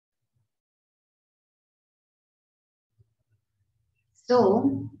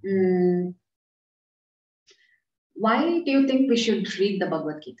So, why do you think we should read the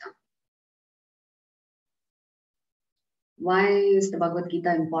Bhagavad Gita? Why is the Bhagavad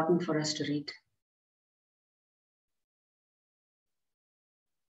Gita important for us to read?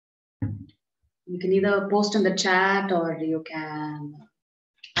 You can either post in the chat or you can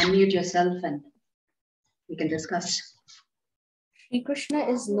unmute yourself and we can discuss. Sri Krishna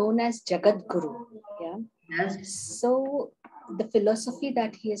is known as Jagat Guru. Yeah. Yes. So the philosophy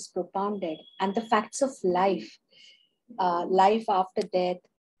that he has propounded and the facts of life, life after death,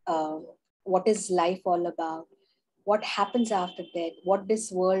 what is life all about, what happens after death, what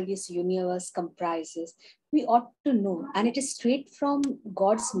this world, this universe comprises, we ought to know. And it is straight from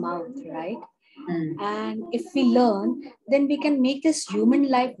God's mouth, right? And if we learn, then we can make this human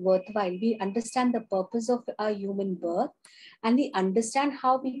life worthwhile. We understand the purpose of our human birth, and we understand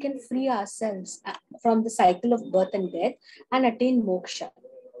how we can free ourselves from the cycle of birth and death and attain moksha.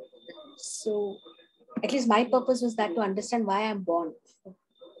 So at least my purpose was that, to understand why I'm born,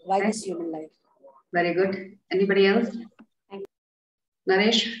 why this human life. Very good. Anybody else?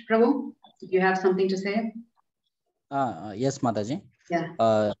 Naresh, Prabhu, do you have something to say? Yes, Mataji.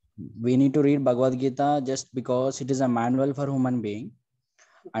 Yeah. We need to read Bhagavad Gita just because it is a manual for human being.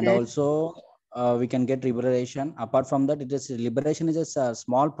 Okay. And also we can get liberation. Apart from that, it is liberation is just a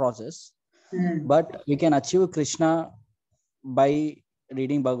small process, but we can achieve Krishna by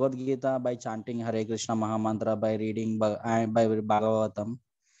reading Bhagavad Gita, by chanting Hare Krishna Mahamantra, by reading by Bhagavatam.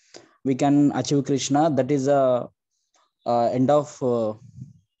 We can achieve Krishna. That is a end of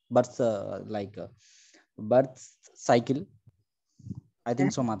birth, birth cycle. I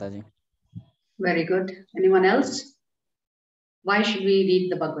think so, Mataji. Very good. Anyone else? Why should we read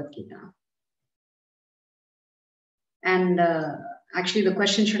the Bhagavad Gita? And actually, the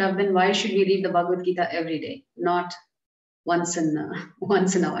question should have been, why should we read the Bhagavad Gita every day, not once in a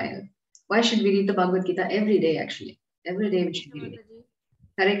while? Why should we read the Bhagavad Gita every day? Actually, every day we should read it.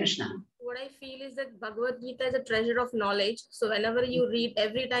 Hare Krishna. What I feel is that Bhagavad Gita is a treasure of knowledge. So whenever you read,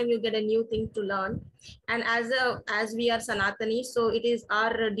 every time you get a new thing to learn. And as we are Sanatani, so it is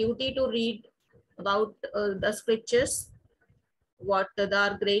our duty to read about the scriptures, what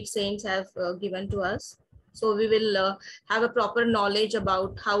our great saints have given to us. So we will have a proper knowledge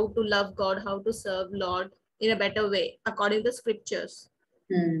about how to love God, how to serve Lord in a better way, according to the scriptures.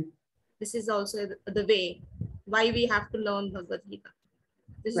 This is also the way why we have to learn Bhagavad Gita.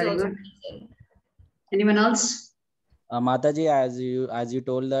 This Very is also good. Anyone else? Mataji, as you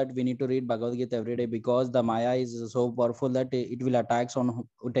told that we need to read Bhagavad Gita every day because the Maya is so powerful that it will attack on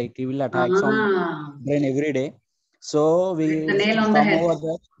brain every day. So we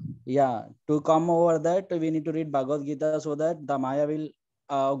to come over that we need to read Bhagavad Gita so that the Maya will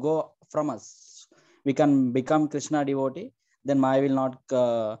go from us. We can become Krishna devotee. Then Maya will not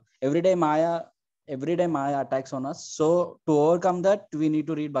every day Maya attacks on us. So to overcome that, we need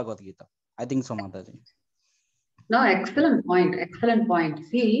to read Bhagavad Gita. I think so, Mataji. No, excellent point. Excellent point.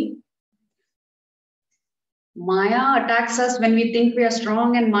 See, Maya attacks us when we think we are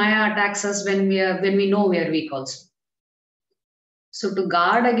strong, and Maya attacks us when we know we are weak also. So to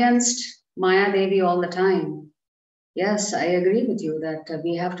guard against Maya Devi all the time, yes, I agree with you that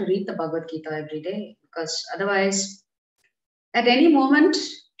we have to read the Bhagavad Gita every day, because otherwise, at any moment,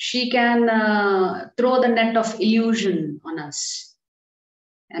 she can throw the net of illusion on us,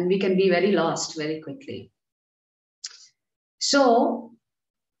 and we can be very lost very quickly. So,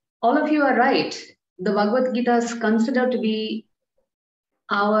 all of you are right. The Bhagavad Gita is considered to be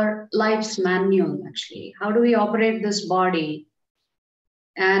our life's manual, actually. How do we operate this body?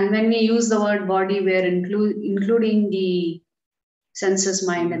 And when we use the word body, we're including the senses,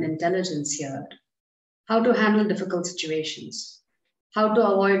 mind, and intelligence here. How to handle difficult situations. How to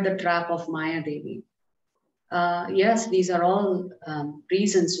avoid the trap of Maya Devi. Yes, these are all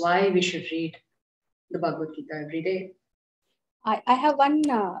reasons why we should read the Bhagavad Gita every day. I have one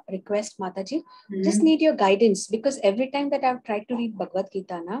request, Mataji. Just need your guidance, because every time that I've tried to read Bhagavad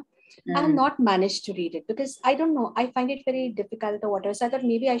Gita, I have not managed to read it because I don't know. I find it very difficult or whatever. So I thought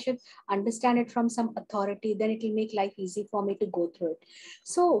maybe I should understand it from some authority. Then it will make life easy for me to go through it.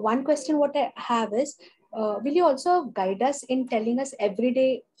 So one question what I have is, will you also guide us in telling us every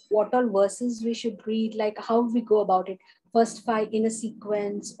day what all verses we should read, like how we go about it? First 5 in a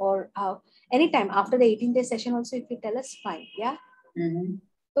sequence, or anytime after the 18-day session also, if you tell us, fine. Yeah.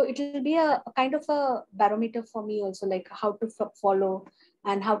 So it will be a kind of a barometer for me also, like how to follow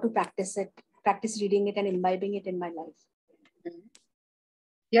and how to practice reading it and imbibing it in my life.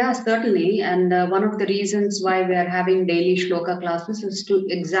 Yeah, certainly. And one of the reasons why we are having daily shloka classes is to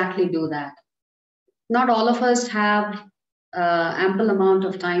exactly do that. Not all of us have ample amount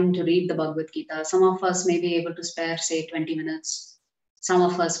of time to read the Bhagavad Gita. Some of us may be able to spare, say, 20 minutes. Some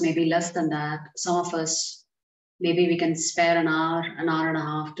of us may be less than that. Some of us, maybe we can spare an hour and a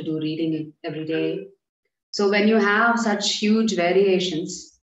half to do reading it every day. So when you have such huge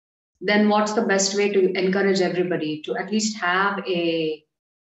variations, then what's the best way to encourage everybody to at least have a,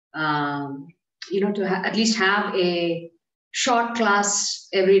 at least have a short class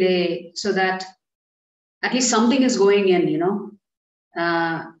every day, so that at least something is going in,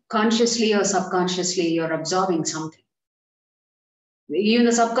 consciously or subconsciously, you're absorbing something. Even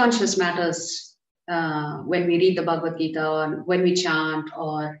the subconscious matters when we read the Bhagavad Gita, or when we chant,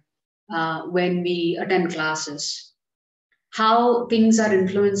 or when we attend classes. How things are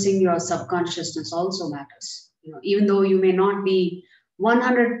influencing your subconsciousness also matters. Even though you may not be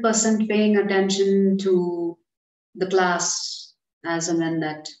 100% paying attention to the class as and when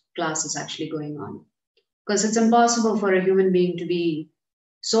that class is actually going on. Because it's impossible for a human being to be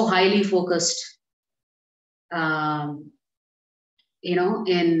so highly focused, for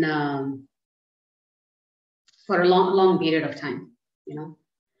a long period of time,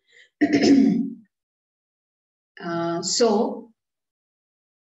 So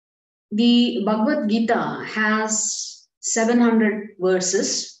the Bhagavad Gita has 700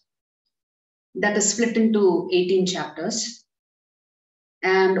 verses that is split into 18 chapters.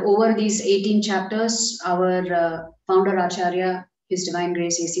 And over these 18 chapters, our founder Acharya, His Divine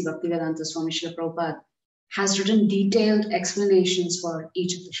Grace A.C. Bhaktivedanta Swami Srila Prabhupada, has written detailed explanations for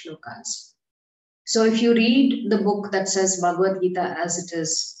each of the shlokas. So if you read the book that says Bhagavad Gita as it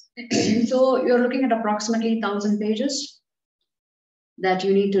is, so you're looking at approximately 1,000 pages that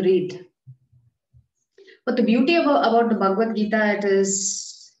you need to read. But the beauty about the Bhagavad Gita, it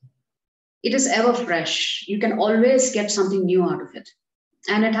is ever fresh. You can always get something new out of it.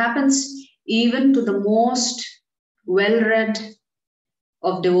 And it happens even to the most well-read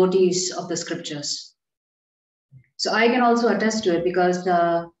of devotees of the scriptures. So I can also attest to it because,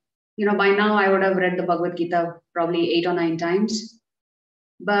 by now I would have read the Bhagavad Gita probably 8 or 9 times.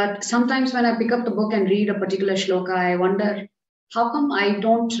 But sometimes when I pick up the book and read a particular shloka, I wonder, how come I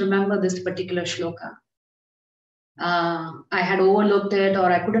don't remember this particular shloka? I had overlooked it,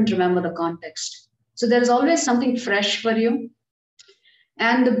 or I couldn't remember the context. So there is always something fresh for you.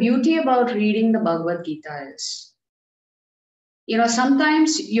 And the beauty about reading the Bhagavad Gita is,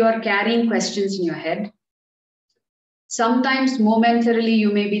 sometimes you are carrying questions in your head. Sometimes momentarily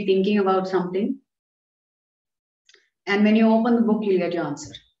you may be thinking about something. And when you open the book, you'll get your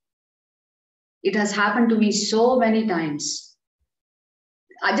answer. It has happened to me so many times.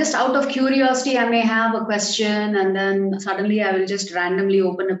 Just out of curiosity, I may have a question, and then suddenly I will just randomly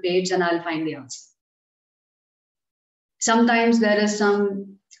open a page and I'll find the answer. Sometimes there is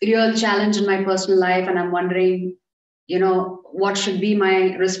some real challenge in my personal life and I'm wondering, what should be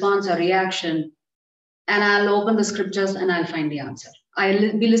my response or reaction? And I'll open the scriptures and I'll find the answer.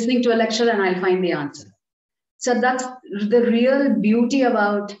 I'll be listening to a lecture and I'll find the answer. So that's the real beauty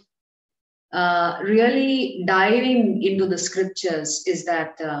about really diving into the scriptures, is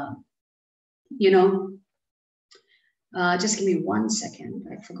that, just give me 1 second.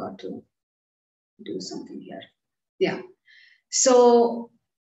 I forgot to do something here. Yeah. So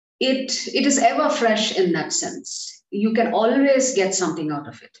it is ever fresh in that sense. You can always get something out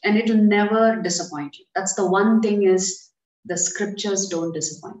of it, and it will never disappoint you. That's the one thing, is the scriptures don't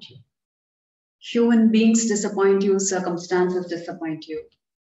disappoint you. Human beings disappoint you, circumstances disappoint you.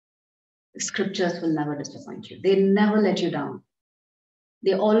 The scriptures will never disappoint you. They never let you down.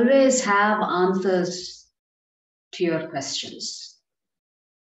 They always have answers to your questions.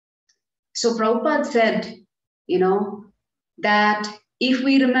 So Prabhupada said, that if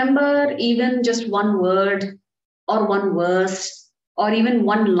we remember even just one word or one verse or even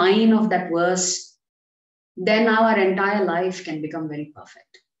one line of that verse, then our entire life can become very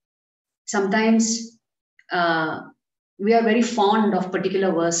perfect. Sometimes we are very fond of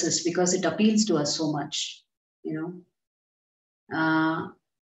particular verses because it appeals to us so much,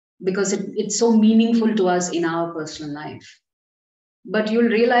 because it's so meaningful to us in our personal life. But you'll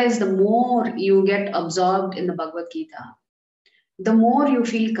realize the more you get absorbed in the Bhagavad Gita, the more you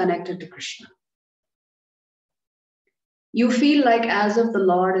feel connected to Krishna. You feel like as if the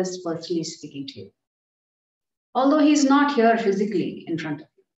Lord is personally speaking to you. Although he's not here physically in front of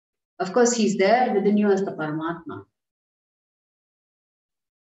you. Of course, he's there within you as the Paramatma.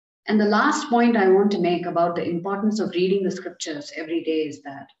 And the last point I want to make about the importance of reading the scriptures every day is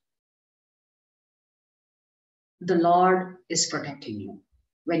that the Lord is protecting you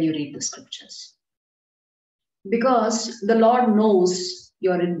when you read the scriptures. Because the Lord knows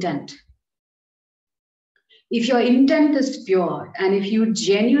your intent. if your intent is pure and if you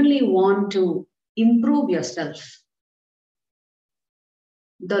genuinely want to improve yourself,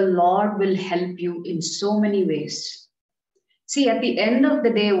 the Lord will help you in so many ways. See, at the end of the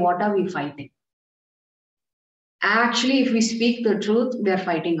day, what are we fighting? Actually, if we speak the truth, we are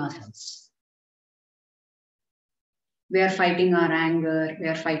fighting ourselves. We are fighting our anger, we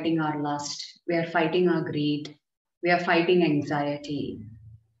are fighting our lust, we are fighting our greed, we are fighting anxiety,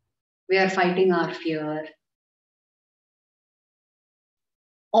 we are fighting our fear.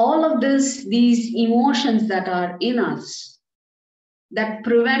 All of these emotions that are in us that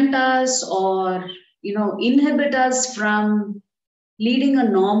prevent us or inhibit us from leading a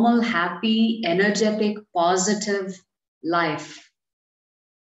normal, happy, energetic, positive life.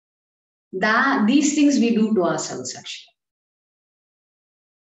 These things we do to ourselves actually.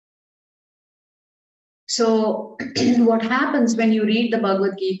 So what happens when you read the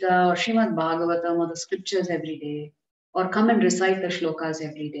Bhagavad Gita or Srimad Bhagavatam or the scriptures every day, or come and recite the shlokas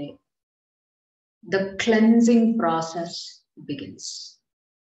every day, the cleansing process begins.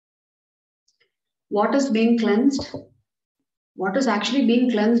 What is being cleansed? What is actually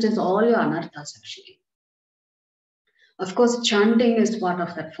being cleansed is all your anarthas actually. Of course, chanting is part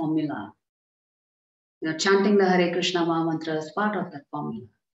of that formula. Chanting the Hare Krishna Maha Mantra is part of that formula.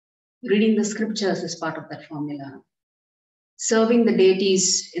 Reading the scriptures is part of that formula. Serving the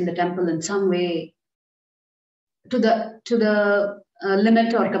deities in the temple in some way to the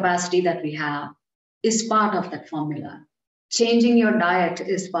limit or capacity that we have is part of that formula. Changing your diet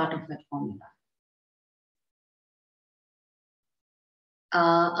is part of that formula.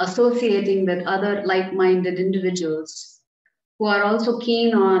 Associating with other like-minded individuals who are also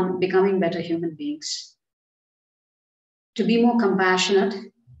keen on becoming better human beings, to be more compassionate,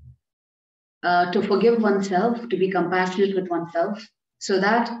 to forgive oneself, to be compassionate with oneself, so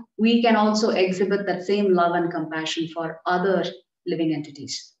that we can also exhibit that same love and compassion for other living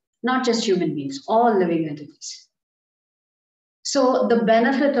entities, not just human beings, all living entities. So the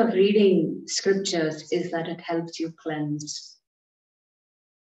benefit of reading scriptures is that it helps you cleanse.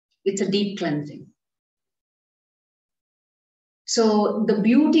 It's a deep cleansing. So the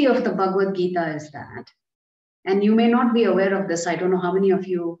beauty of the Bhagavad Gita is that, and you may not be aware of this, I don't know how many of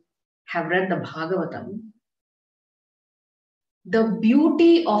you have read the Bhagavatam. The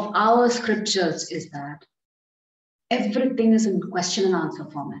beauty of our scriptures is that everything is in question and answer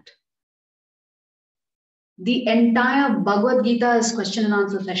format. The entire Bhagavad Gita is question and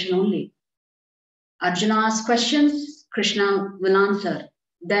answer session only. Arjuna asks questions, Krishna will answer.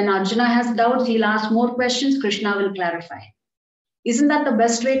 Then Arjuna has doubts, he'll ask more questions, Krishna will clarify. Isn't that the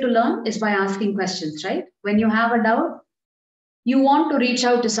best way to learn? Is by asking questions, right? When you have a doubt, you want to reach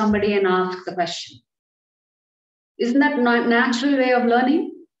out to somebody and ask the question. Isn't that a natural way of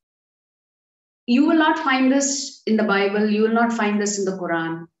learning? You will not find this in the Bible, you will not find this in the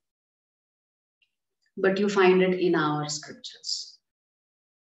Quran, but you find it in our scriptures.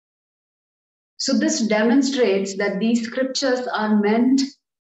 So this demonstrates that these scriptures are meant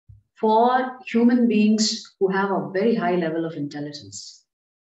for human beings who have a very high level of intelligence.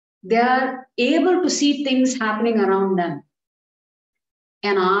 They are able to see things happening around them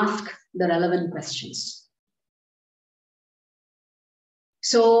and ask the relevant questions.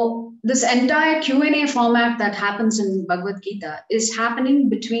 So this entire Q&A format that happens in Bhagavad Gita is happening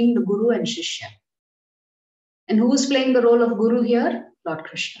between the Guru and Shishya. And who is playing the role of Guru here? Lord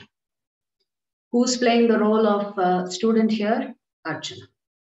Krishna. Who's playing the role of student here? Arjuna.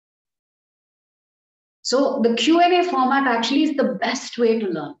 So the Q&A format actually is the best way to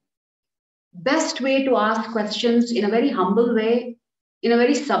learn. Best way to ask questions in a very humble way, in a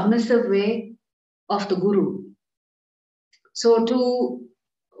very submissive way of the Guru. So to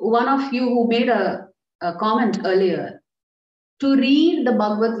one of you who made a comment earlier, to read the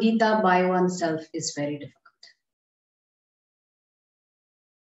Bhagavad Gita by oneself is very difficult.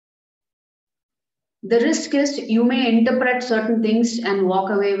 The risk is you may interpret certain things and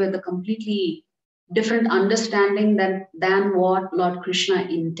walk away with a completely different understanding than what Lord Krishna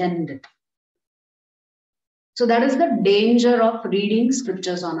intended. So that is the danger of reading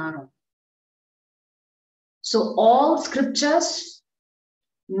scriptures on our own. So all scriptures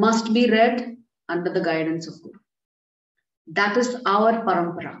must be read under the guidance of Guru. That is our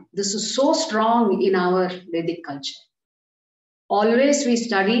parampara. This is so strong in our Vedic culture. Always we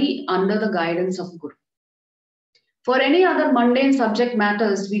study under the guidance of Guru. For any other mundane subject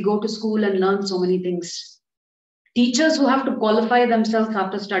matters, we go to school and learn so many things. Teachers who have to qualify themselves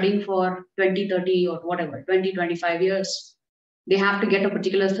after studying for 20, 30 or whatever, 20, 25 years, they have to get a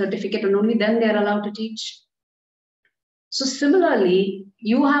particular certificate and only then they are allowed to teach. So similarly,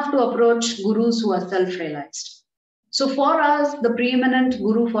 You have to approach gurus who are self-realized. So for us, the preeminent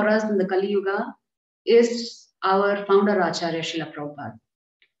guru for us in the Kali Yuga is our founder Acharya Srila Prabhupada.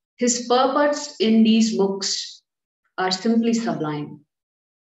 His purports in these books are simply sublime.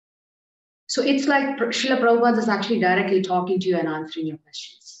 So it's like Srila Prabhupada is actually directly talking to you and answering your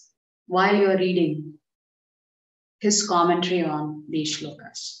questions while you're reading his commentary on these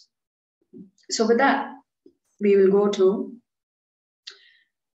shlokas. So with that, we will go to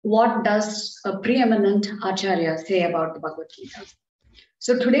what does a preeminent Acharya say about the Bhagavad Gita.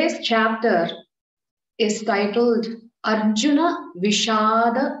 So today's chapter is titled Arjuna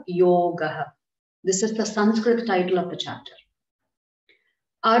Vishada Yoga. This is the Sanskrit title of the chapter.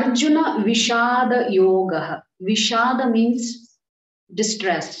 Arjuna Vishada Yoga. Vishada means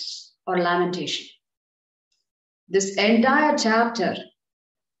distress or lamentation. This entire chapter,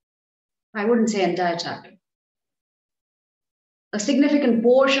 I wouldn't say entire chapter, a significant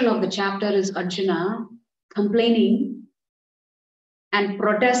portion of the chapter is Arjuna complaining and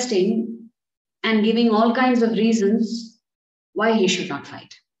protesting and giving all kinds of reasons why he should not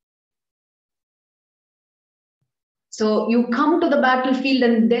fight. So you come to the battlefield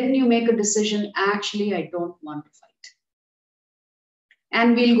and then you make a decision, actually, I don't want to fight.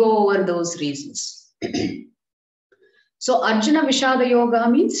 And we'll go over those reasons. So Arjuna Vishada Yoga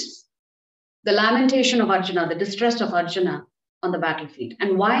means the lamentation of Arjuna, the distress of Arjuna on the battlefield.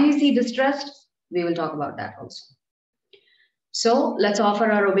 And why is he distressed? We will talk about that also. So let's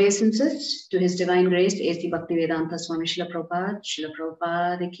offer our obeisances to His Divine Grace, A.C. Bhaktivedanta Swami Srila Prabhupada, Srila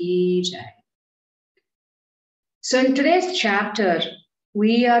Prabhupada Ki Jai. So in today's chapter,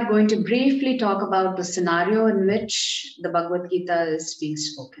 we are going to briefly talk about the scenario in which the Bhagavad Gita is being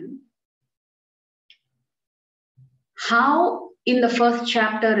spoken. How in the first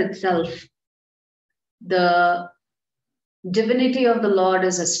chapter itself, the divinity of the Lord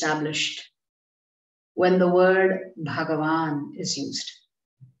is established when the word Bhagavan is used.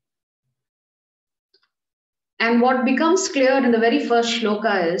 And what becomes clear in the very first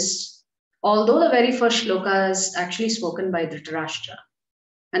shloka is, although the very first shloka is actually spoken by Dhritarashtra,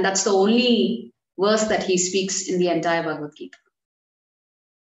 and that's the only verse that he speaks in the entire Bhagavad Gita.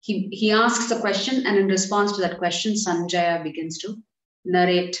 He asks a question, and in response to that question, Sanjaya begins to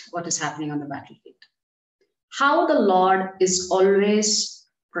narrate what is happening on the battlefield. How the Lord is always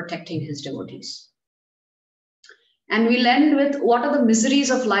protecting his devotees. And we'll end with what are the miseries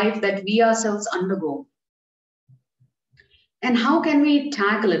of life that we ourselves undergo. And how can we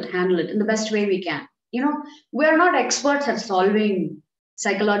tackle it, handle it in the best way we can? You know, we're not experts at solving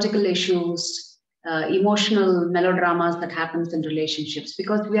psychological issues, emotional melodramas that happens in relationships,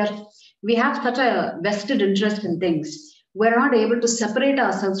 because we have such a vested interest in things. We're not able to separate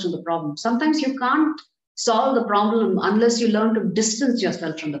ourselves from the problem. Sometimes you can't solve the problem unless you learn to distance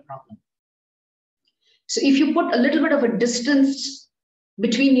yourself from the problem. So if you put a little bit of a distance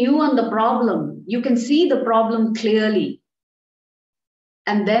between you and the problem, you can see the problem clearly.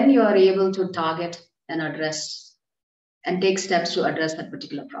 And then you are able to target and address and take steps to address that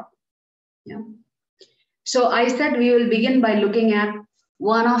particular problem. Yeah. So I said we will begin by looking at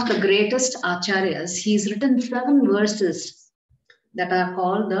one of the greatest acharyas. He's written 7 verses that are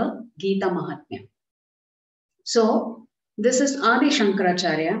called the Gita Mahatmya. So this is Adi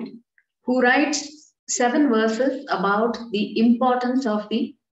Shankaracharya, who writes 7 verses about the importance of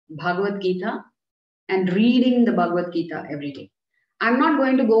the Bhagavad Gita and reading the Bhagavad Gita every day. I'm not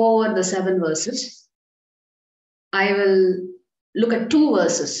going to go over the 7 verses. I will look at 2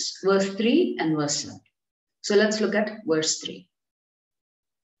 verses, verse 3 and verse 7. So let's look at verse 3.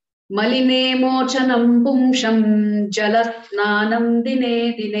 Maline mochanam pumsham jalasnanam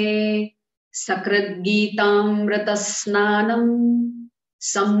dine dine sakrat gitamrita snanam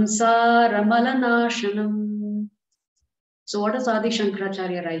samsara malanashanam. So what is Adi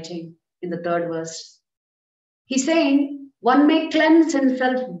Shankaracharya writing in the 3rd verse? He's saying one may cleanse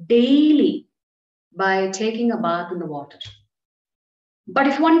himself daily by taking a bath in the water. But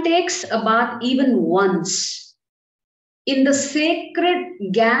if one takes a bath even once in the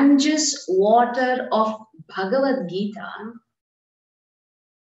sacred Ganges water of Bhagavad Gita,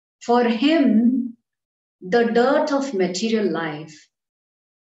 for him, the dirt of material life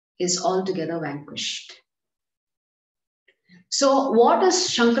is altogether vanquished. So what is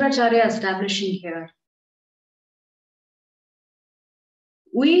Shankaracharya establishing here?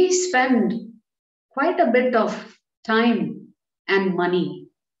 We spend quite a bit of time and money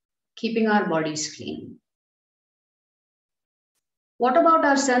keeping our bodies clean. What about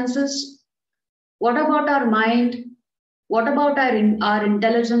our senses? What about our mind? What about our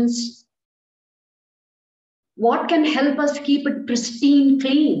intelligence? What can help us keep it pristine,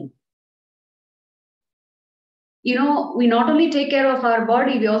 clean? We not only take care of our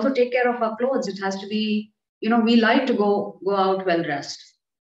body, we also take care of our clothes. It has to be, we like to go out well dressed.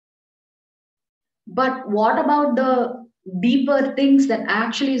 But what about the deeper things that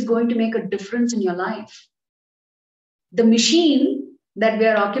actually is going to make a difference in your life? The machine that we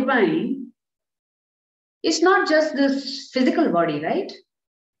are occupying is not just this physical body, right?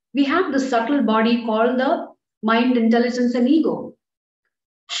 We have the subtle body called the mind, intelligence, and ego.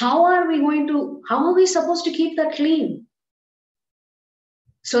 How are we supposed to keep that clean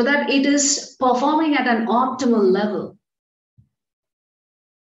so that it is performing at an optimal level?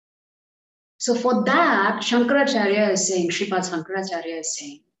 So for that, Shripad Shankaracharya is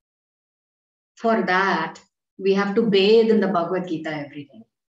saying, for that, we have to bathe in the Bhagavad Gita every day.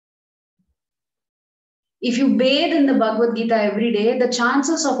 If you bathe in the Bhagavad Gita every day, the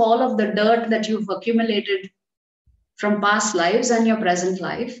chances of all of the dirt that you've accumulated from past lives and your present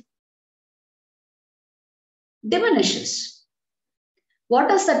life diminishes. What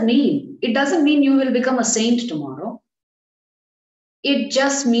does that mean? It doesn't mean you will become a saint tomorrow. It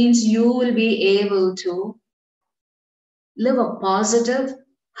just means you will be able to live a positive,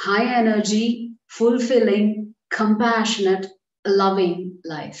 high energy, fulfilling, compassionate, loving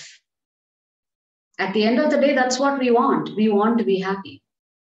life. At the end of the day, that's what we want. We want to be happy.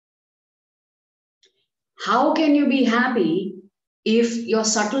 How can you be happy if your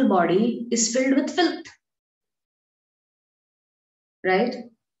subtle body is filled with filth? Right?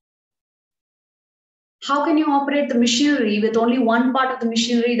 How can you operate the machinery with only one part of the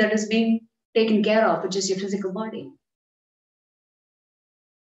machinery that is being taken care of, which is your physical body?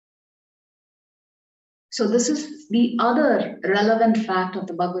 So this is the other relevant fact of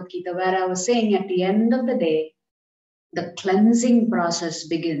the Bhagavad Gita, where I was saying at the end of the day, the cleansing process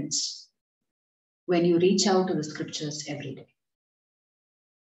begins when you reach out to the scriptures every day.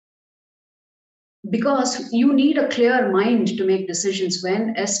 Because you need a clear mind to make decisions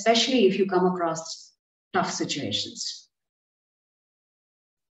when, especially if you come across tough situations.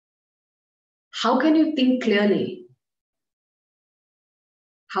 How can you think clearly?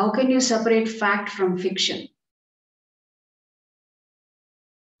 How can you separate fact from fiction?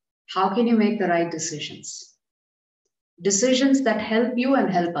 How can you make the right decisions? Decisions that help you and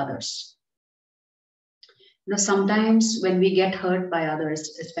help others. Sometimes when we get hurt by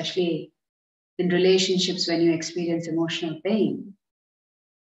others, especially in relationships, when you experience emotional pain,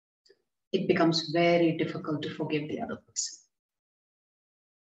 it becomes very difficult to forgive the other person.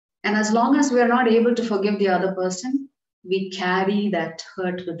 And as long as we are not able to forgive the other person, we carry that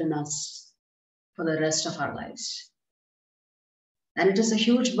hurt within us for the rest of our lives. And it is a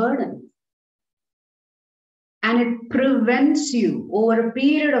huge burden. And it prevents you, over a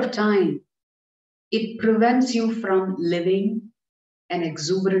period of time, it prevents you from living an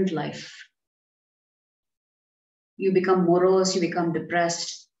exuberant life. You become morose, you become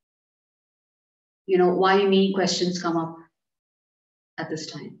depressed. Why me questions come up at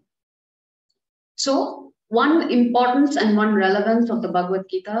this time. So, one importance and one relevance of the Bhagavad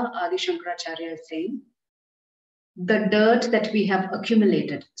Gita, Adi Shankaracharya is saying, the dirt that we have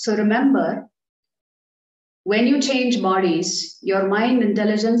accumulated. So remember, when you change bodies, your mind,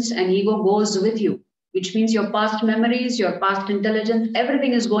 intelligence, and ego goes with you, which means your past memories, your past intelligence,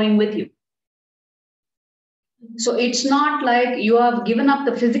 everything is going with you. So it's not like you have given up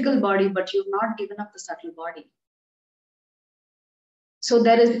the physical body, but you've not given up the subtle body. So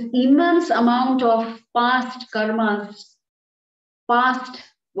there is immense amount of past karmas, past,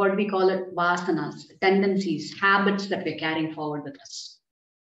 what we call it, vasanas, tendencies, habits that we're carrying forward with us.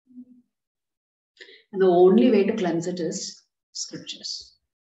 And the only way to cleanse it is scriptures.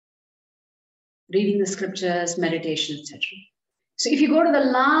 Reading the scriptures, meditation, etc. So if you go to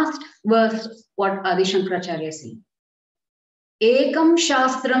the last verse, what Adi Shankaracharya is saying, Ekam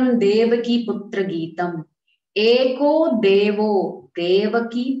Shastram Devaki Putra Geetam, Eko Devo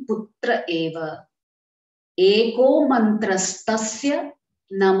Devaki Putra Eva, Eko Mantrastasya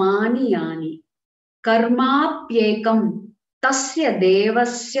Namani Yani, Karmapyekam Tasya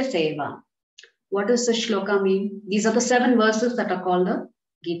Devasya Seva. What does the shloka mean? These are the 7 verses that are called the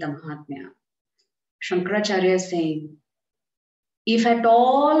Gita Mahatmya. Shankaracharya is saying, if at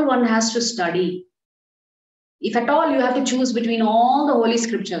all one has to study, if at all you have to choose between all the holy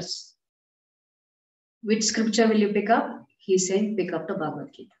scriptures, which scripture will you pick up? He's saying, pick up the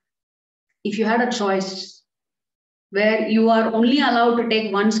Bhagavad Gita. If you had a choice where you are only allowed to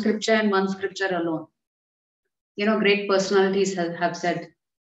take one scripture and one scripture alone, great personalities have said,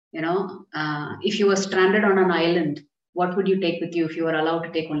 if you were stranded on an island, what would you take with you if you were allowed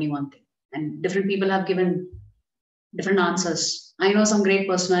to take only one thing? And different people have given different answers. I know some great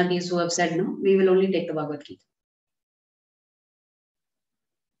personalities who have said, no, we will only take the Bhagavad Gita.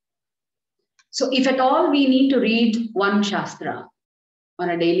 So if at all we need to read one Shastra on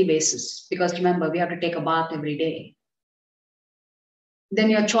a daily basis, because remember, we have to take a bath every day, then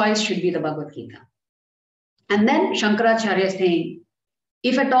your choice should be the Bhagavad Gita. And then Shankaracharya is saying,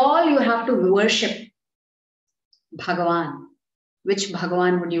 if at all you have to worship Bhagavan, which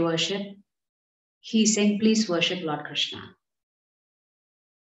Bhagavan would you worship? He's saying, please worship Lord Krishna.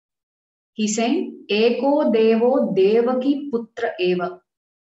 He's saying, Eko Devo Devaki Putra Eva.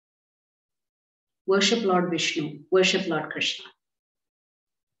 Worship Lord Vishnu, worship Lord Krishna.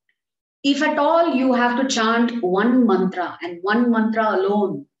 If at all you have to chant one mantra and one mantra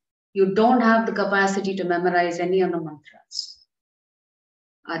alone, you don't have the capacity to memorize any of the mantras.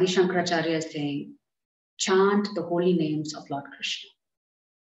 Adi Shankaracharya is saying, chant the holy names of Lord Krishna.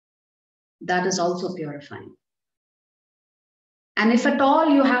 That is also purifying. And if at all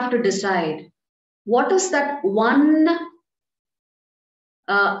you have to decide, what is that one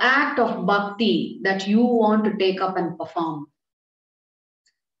act of bhakti that you want to take up and perform?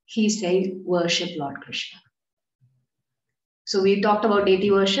 He's saying, worship Lord Krishna. So we talked about deity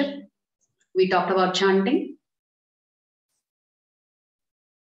worship. We talked about chanting.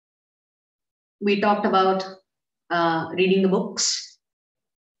 We talked about reading the books.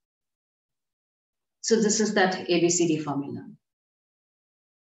 So this is that ABCD formula.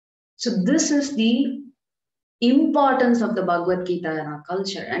 So this is the importance of the Bhagavad Gita in our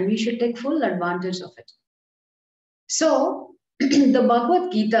culture, and we should take full advantage of it. So the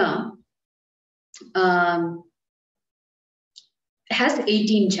Bhagavad Gita has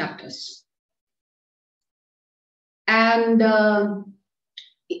 18 chapters. And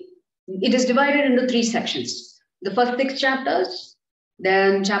it is divided into 3 sections. The first 6 chapters,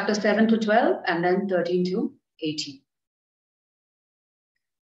 then chapter 7 to 12, and then 13 to 18.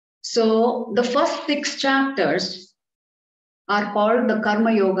 So the first 6 chapters are called the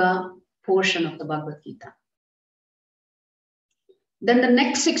Karma Yoga portion of the Bhagavad Gita. Then the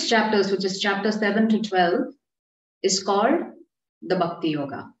next 6 chapters, which is chapter 7 to 12, is called the Bhakti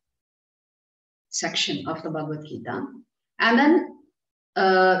Yoga section of the Bhagavad Gita. And then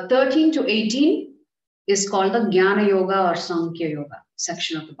 13 to 18 is called the Jnana Yoga or Sankhya Yoga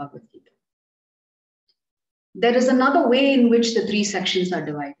section of the Bhagavad Gita. There is another way in which the 3 sections are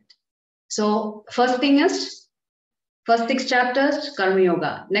divided. So first thing is, first 6 chapters, Karma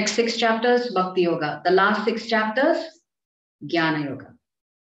Yoga. Next 6 chapters, Bhakti Yoga. The last 6 chapters, Jnana Yoga.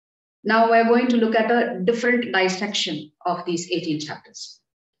 Now we're going to look at a different dissection of these 18 chapters.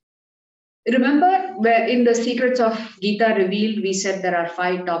 Remember, where in the Secrets of Gita Revealed, we said there are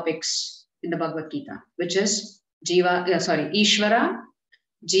 5 topics in the Bhagavad Gita, which is Ishvara,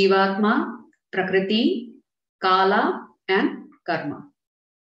 Jivatma, Prakriti, Kala, and Karma.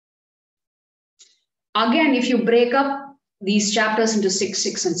 Again, if you break up these chapters into 6,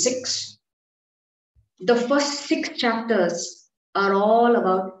 6, and 6, the first 6 chapters are all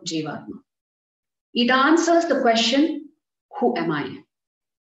about Jivatma. It answers the question, who am I?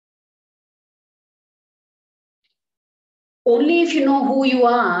 Only if you know who you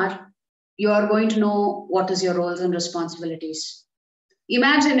are going to know what is your roles and responsibilities.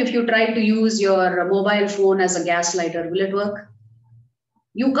 Imagine if you try to use your mobile phone as a gas lighter, will it work?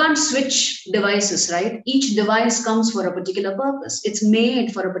 You can't switch devices, right? Each device comes for a particular purpose. It's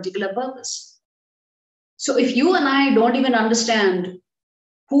made for a particular purpose. So if you and I don't even understand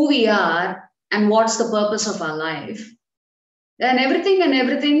who we are and what's the purpose of our life, then everything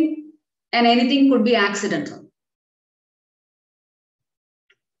and anything could be accidental.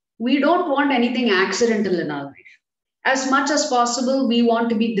 We don't want anything accidental in our life. As much as possible, we want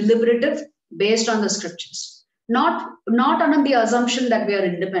to be deliberative based on the scriptures, not under the assumption that we are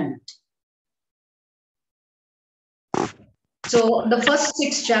independent. So the first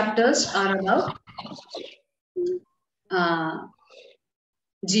 6 chapters are about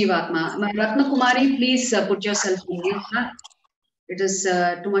Jivatma. Ratna Kumari, please put yourself on mute. It is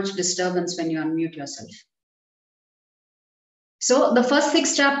too much disturbance when you unmute yourself. So the first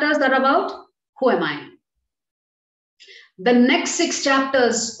 6 chapters are about who am I? The next 6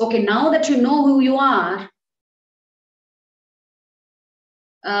 chapters, okay, now that you know who you are,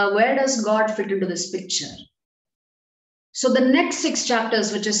 where does God fit into this picture? So the next 6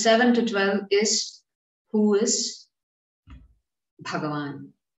 chapters, which is 7 to 12, is who is Bhagavan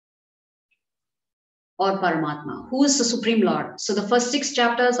or Paramatma? Who is the Supreme Lord? So the first 6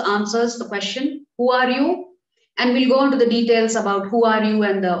 chapters answers the question, who are you? And we'll go into the details about who are you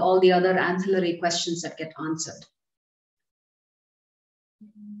and all the other ancillary questions that get answered.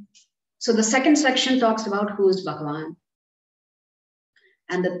 So the second section talks about who is Bhagavan.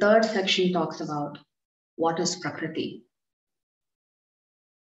 And the third section talks about what is Prakriti.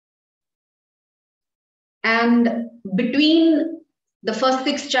 And between the first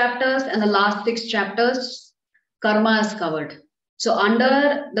 6 chapters and the last 6 chapters, karma is covered. So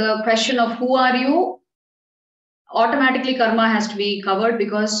under the question of who are you, automatically karma has to be covered,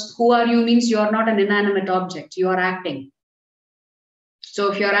 because who are you means you are not an inanimate object, you are acting.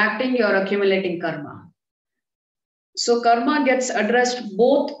 So if you're acting, you're accumulating karma. So karma gets addressed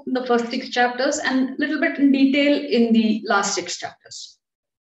both in the first 6 chapters and a little bit in detail in the last 6 chapters.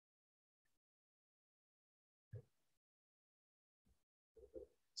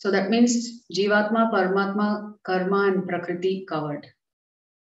 So that means Jivatma, Paramatma, Karma and Prakriti covered.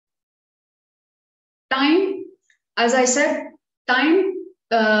 Time, as I said, time,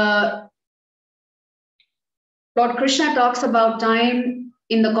 Lord Krishna talks about time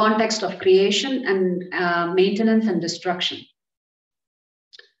in the context of creation and maintenance and destruction.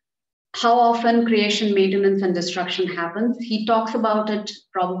 How often creation, maintenance and destruction happens, he talks about it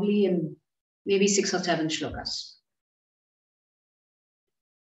probably in maybe 6 or 7 shlokas.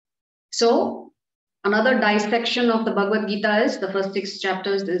 So another dissection of the Bhagavad Gita is the first 6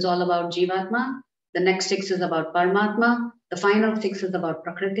 chapters is all about Jivatma. The next 6 is about Paramatma. The final 6 is about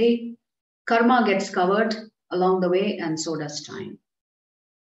Prakriti. Karma gets covered along the way, and so does time.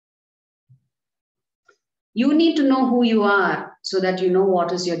 You need to know who you are so that you know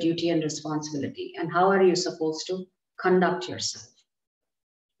what is your duty and responsibility and how are you supposed to conduct yourself,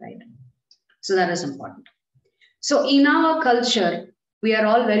 right? So that is important. So in our culture, we are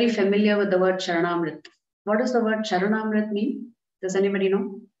all very familiar with the word Charanamrit. What does the word Charanamrit mean? Does anybody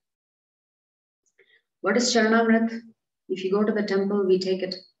know? What is Charanamrit? If you go to the temple, we take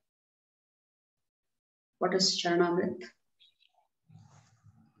it. What is Charanamrit?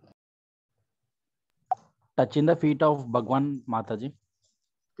 Touching the feet of Bhagwan Mataji.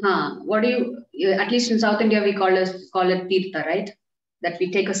 What do you, at least in South India, we call it Tirtha, right? That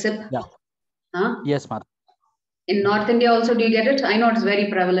we take a sip. Yeah. Yes, Mata. In North India also, do you get it? I know it's very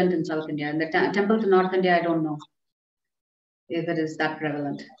prevalent in South India. In the temple to North India, I don't know if it is that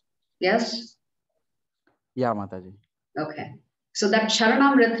prevalent. Yes? Yeah, Mataji. Okay. So that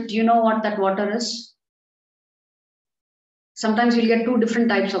Charanamrit, do you know what that water is? Sometimes you'll get 2 different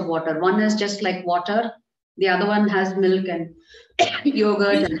types of water. One is just like water. The other one has milk and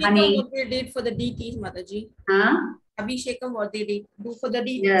yogurt and honey. What they did for the deities, Mataji. Abhishekam, what they do for the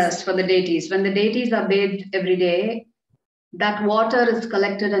deities. Yes, for the deities. When the deities are bathed every day, that water is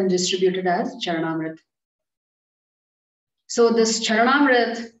collected and distributed as Charanamrit. So this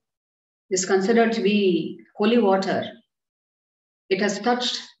Charanamrit is considered to be holy water. It has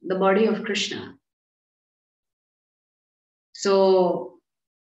touched the body of Krishna. So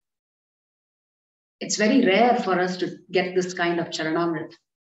it's very rare for us to get this kind of Charanamrit.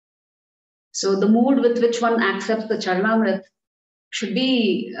 So the mood with which one accepts the Charanamrit should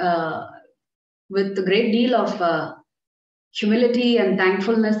be with a great deal of humility and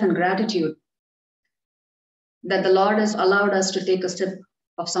thankfulness and gratitude that the Lord has allowed us to take a sip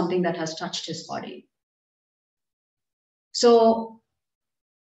of something that has touched his body. So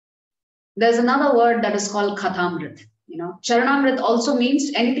there's another word that is called Kathamrit. You know, Charanamrit also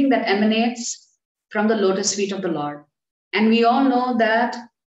means anything that emanates from the lotus feet of the Lord. And we all know that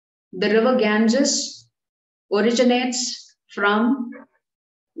the river Ganges originates from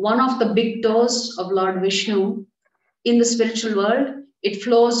one of the big toes of Lord Vishnu in the spiritual world. It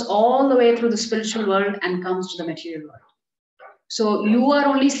flows all the way through the spiritual world and comes to the material world. So you are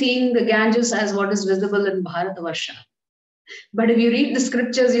only seeing the Ganges as what is visible in Bharatavarsha. But if you read the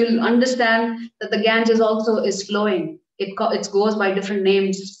scriptures, you'll understand that the Ganges also is flowing. It goes by different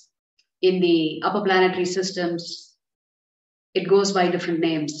names in the upper planetary systems. It goes by different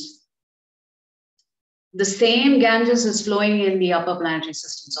names. The same Ganges is flowing in the upper planetary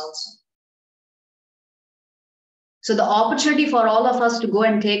systems also. So the opportunity for all of us to go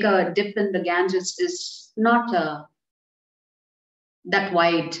and take a dip in the Ganges is not that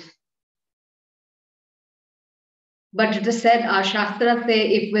wide. But it is said, our Shastras say,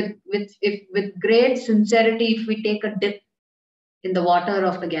 if with great sincerity, if we take a dip in the water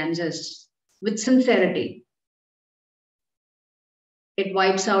of the Ganges, with sincerity, it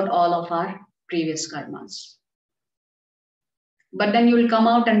wipes out all of our previous karmas. But then you will come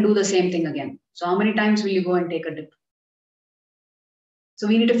out and do the same thing again. So how many times will you go and take a dip? So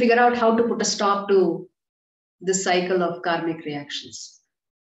we need to figure out how to put a stop to this cycle of karmic reactions.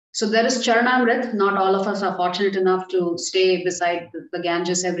 So there is Charanamrit. Not all of us are fortunate enough to stay beside the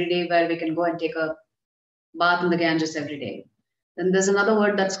Ganges every day where we can go and take a bath in the Ganges every day. Then there's another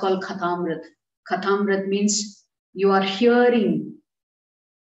word that's called Kathamrit. Kathamrit means you are hearing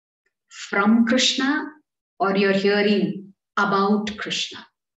from Krishna or you're hearing about Krishna.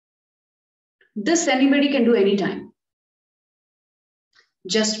 This anybody can do anytime,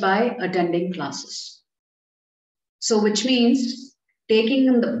 just by attending classes. So which means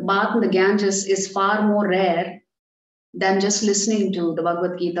taking the bath in the Ganges is far more rare than just listening to the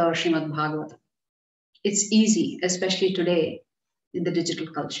Bhagavad Gita or Srimad Bhagavatam. It's easy, especially today in the digital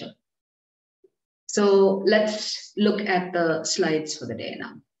culture. So let's look at the slides for the day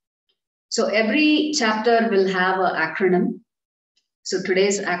now. So every chapter will have an acronym. So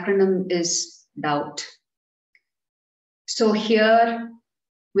today's acronym is doubt. So here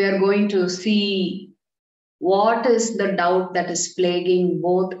we are going to see what is the doubt that is plaguing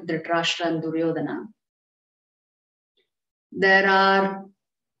both Dhritarashtra and Duryodhana. There are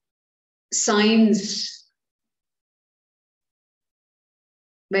signs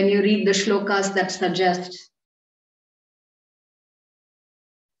when you read the shlokas that suggest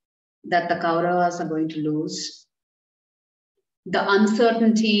that the Kauravas are going to lose. The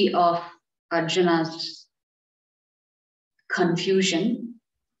uncertainty of Arjuna's confusion.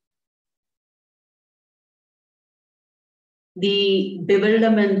 The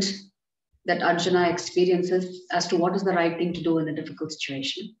bewilderment that Arjuna experiences as to what is the right thing to do in a difficult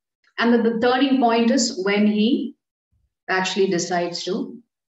situation. And the turning point is when he actually decides to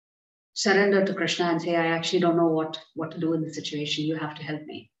surrender to Krishna and say, I actually don't know what to do in this situation. You have to help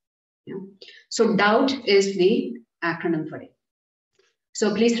me. Yeah. So doubt is the acronym for it.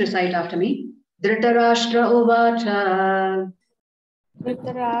 So please recite after me. Dhritarashtra uvacha.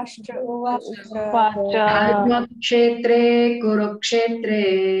 Dhritarashtra uvacha. Dharma kshetre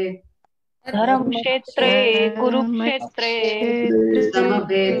kurukshetre. Dharamkshetre Kurukshetre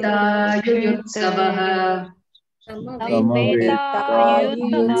Samaveta yuyutsavaha.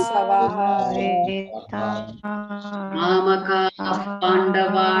 Mamaka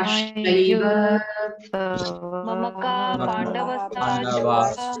pandavashaiva.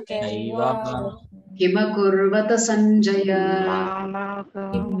 Kimakurvata Sanjaya.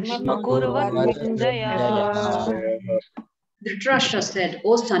 Dhritarashtra said,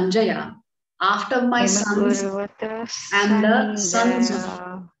 O Sanjaya, after my sons and the sons of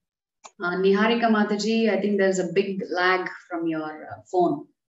Niharika Mataji, I think there's a big lag from your phone.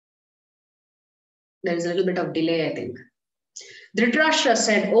 There is a little bit of delay, I think. Dhritarashtra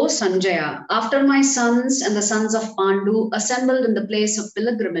said, O Sanjaya, after my sons and the sons of Pandu assembled in the place of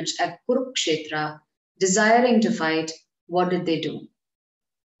pilgrimage at Kurukshetra, desiring to fight, what did they do?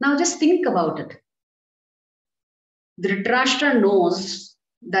 Now just think about it. Dhritarashtra knows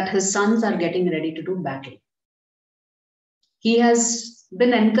that his sons are getting ready to do battle. He has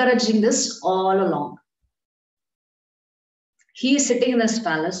been encouraging this all along. He is sitting in his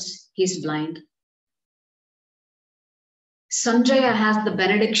palace. He is blind. Sanjaya has the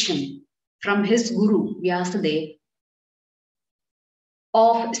benediction from his guru, Vyasadeva,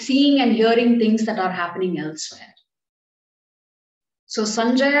 of seeing and hearing things that are happening elsewhere. So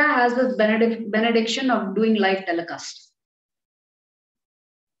Sanjaya has this benediction of doing live telecast.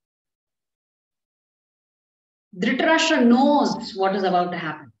 Dhritarashtra knows what is about to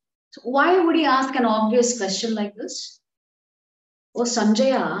happen. So why would he ask an obvious question like this? O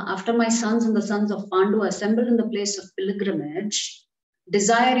Sanjaya, after my sons and the sons of Pandu assembled in the place of pilgrimage,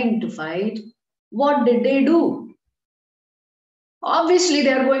 desiring to fight, what did they do? Obviously,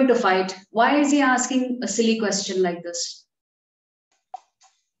 they are going to fight. Why is he asking a silly question like this?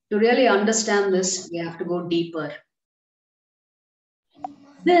 To really understand this, we have to go deeper.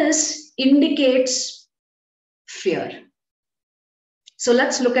 This indicates fear. So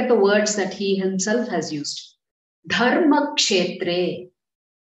let's look at the words that he himself has used. Dharma kshetre.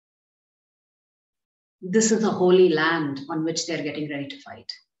 This is a holy land on which they are getting ready to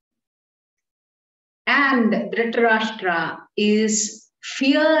fight. And Dhritarashtra is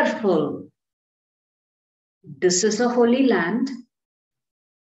fearful. This is a holy land.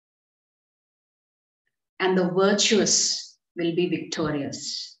 And the virtuous will be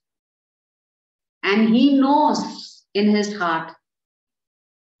victorious. And he knows in his heart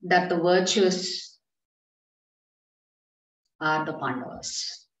that the virtuous are the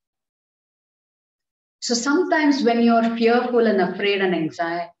Pandavas. So sometimes when you're fearful and afraid and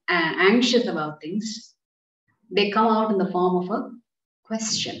anxious about things, they come out in the form of a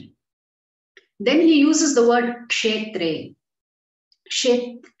question. Then he uses the word kshetre.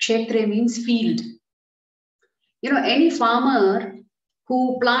 Kshetre means field. You know, any farmer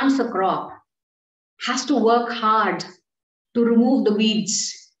who plants a crop has to work hard to remove the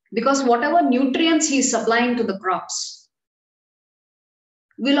weeds, because whatever nutrients he is supplying to the crops,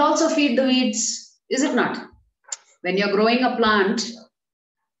 will also feed the weeds, is it not? When you're growing a plant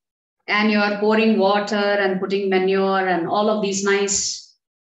and you're pouring water and putting manure and all of these nice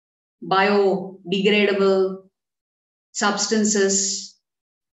biodegradable substances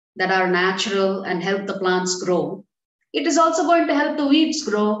that are natural and help the plants grow, it is also going to help the weeds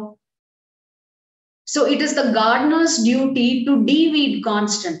grow. So it is the gardener's duty to de-weed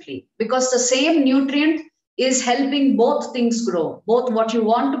constantly, because the same nutrient is helping both things grow. Both what you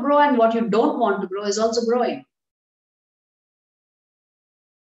want to grow and what you don't want to grow is also growing.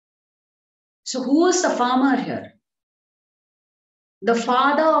 So who is the farmer here? The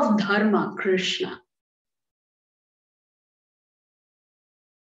father of Dharma, Krishna.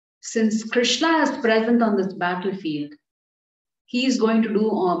 Since Krishna is present on this battlefield, he is going to do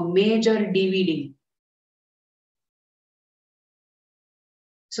a major de-weeding.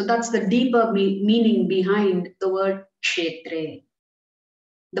 So that's the deeper meaning behind the word Kshetre.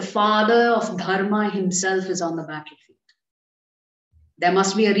 The father of Dharma himself is on the battlefield. There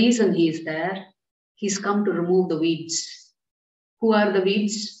must be a reason he is there. He's come to remove the weeds. Who are the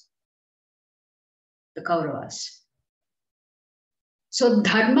weeds? The Kauravas. So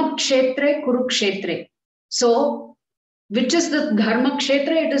Dharma Kshetre, Kurukshetre. So which is the Dharma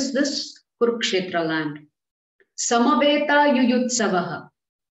Kshetra? It is this Kurukshetra land. Samaveta Yuyutsavaha.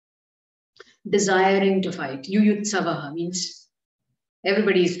 Desiring to fight. Yuyutsavaha means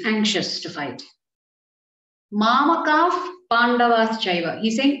everybody is anxious to fight. Mamakaf Pandavas Chaiva.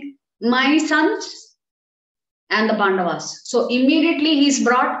 He's saying, my sons and the Pandavas. So immediately he's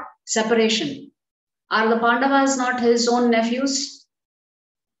brought separation. Are the Pandavas not his own nephews?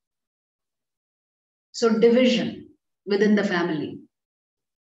 So division within the family.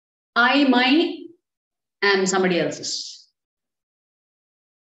 I, my, and somebody else's.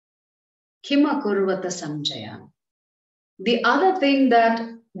 Kima Kurvata Samjaya. The other thing that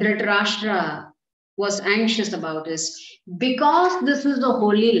Dhritarashtra was anxious about is, because this is the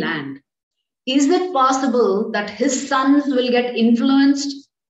holy land, is it possible that his sons will get influenced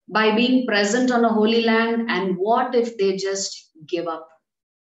by being present on a holy land? And what if they just give up?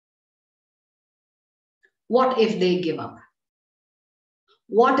 What if they give up?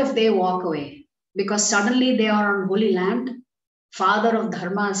 What if they walk away? Because suddenly they are on holy land, father of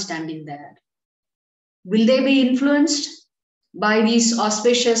Dharma is standing there. Will they be influenced by these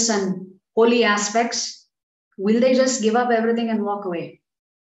auspicious and holy aspects? Will they just give up everything and walk away?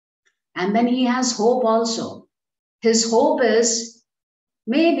 And then he has hope also. His hope is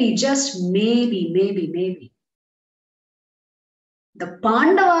maybe, just maybe, the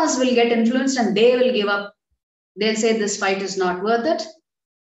Pandavas will get influenced and they will give up. They'll say this fight is not worth it.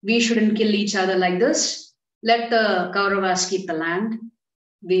 We shouldn't kill each other like this. Let the Kauravas keep the land.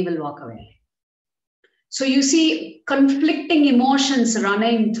 We will walk away. So you see conflicting emotions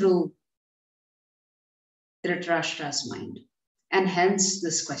running through Dhritarashtra's mind. And hence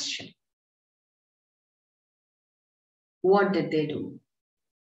this question. What did they do?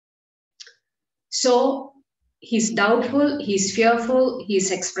 So he's doubtful, he's fearful,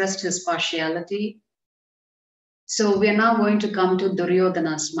 he's expressed his partiality. So we are now going to come to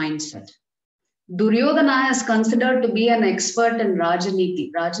Duryodhana's mindset. Duryodhana is considered to be an expert in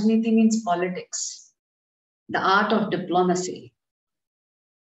Rajaniti. Rajaniti means politics, the art of diplomacy.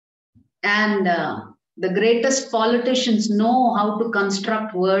 And the greatest politicians know how to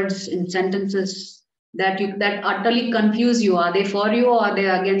construct words in sentences that utterly confuse you. Are they for you or are they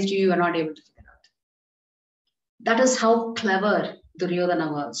against you? You are not able to figure out. That is how clever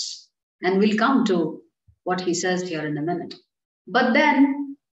Duryodhana was. And we'll come to what he says here in a minute. But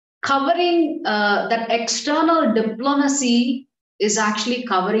then covering that external diplomacy is actually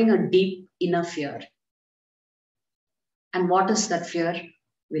covering a deep inner fear. And what is that fear?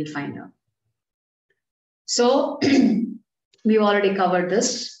 We'll find out. So we've already covered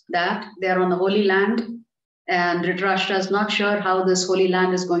this, that they are on the holy land and Dhritarashtra is not sure how this holy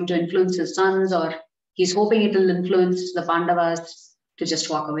land is going to influence his sons, or he's hoping it will influence the Pandavas to just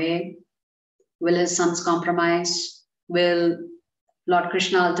walk away. Will his sons compromise? Will Lord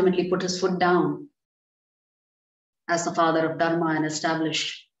Krishna ultimately put his foot down as the father of Dharma and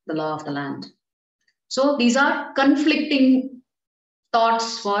establish the law of the land? So these are conflicting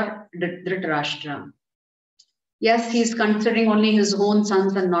thoughts for Dhritarashtra. Yes, he's considering only his own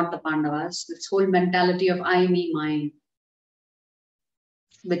sons and not the Pandavas. This whole mentality of I, me, mine,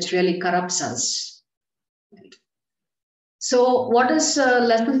 which really corrupts us. Right. So what is a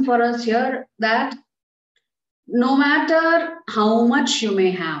lesson for us here? That no matter how much you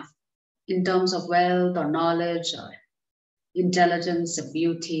may have in terms of wealth or knowledge or intelligence, or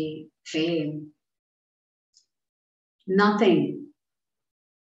beauty, fame, nothing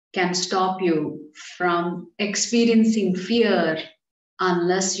can stop you from experiencing fear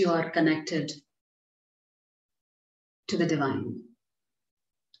unless you are connected to the divine.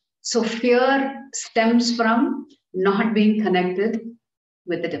 So fear stems from not being connected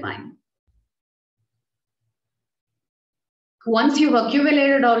with the divine. Once you've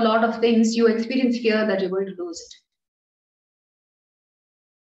accumulated a lot of things, you experience fear that you're going to lose it.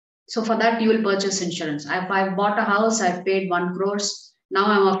 So for that, you will purchase insurance. If I've bought a house, I've paid 1 crore. Now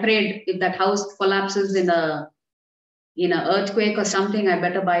I'm afraid if that house collapses in a earthquake or something, I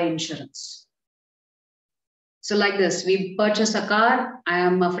better buy insurance. So like this, we purchase a car. I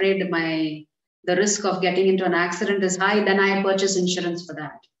am afraid the risk of getting into an accident is high. Then I purchase insurance for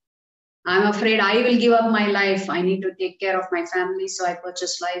that. I'm afraid I will give up my life. I need to take care of my family. So I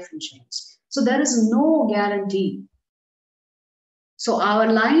purchase life insurance. So there is no guarantee. So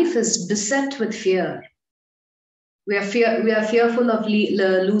our life is beset with fear. We are fearful of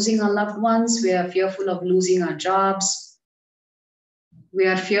losing our loved ones. We are fearful of losing our jobs. We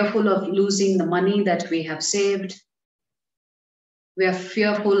are fearful of losing the money that we have saved. We are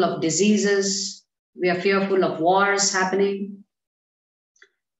fearful of diseases. We are fearful of wars happening.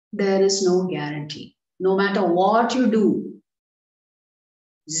 There is no guarantee. No matter what you do,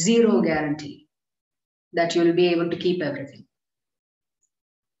 zero guarantee that you will be able to keep everything.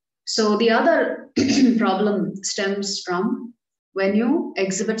 So the other problem stems from when you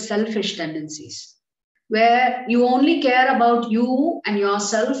exhibit selfish tendencies, where you only care about you and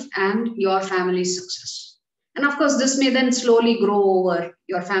yourself and your family's success. And of course, this may then slowly grow over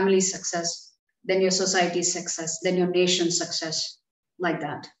your family's success, then your society's success, then your nation's success, like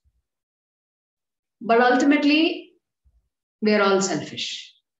that. But ultimately, we are all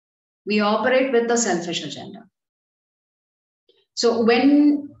selfish. We operate with a selfish agenda. So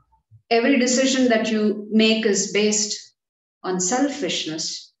when every decision that you make is based on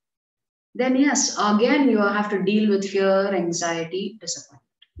selfishness, then yes, again, you have to deal with fear, anxiety, disappointment.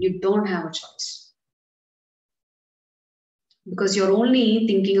 You don't have a choice. Because you're only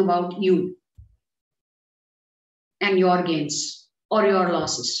thinking about you and your gains or your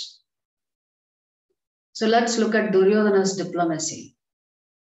losses. So let's look at Duryodhana's diplomacy.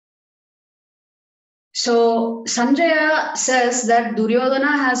 So Sanjaya says that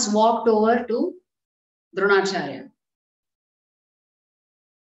Duryodhana has walked over to Dronacharya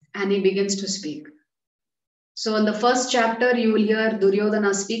and he begins to speak. So in the first chapter, you will hear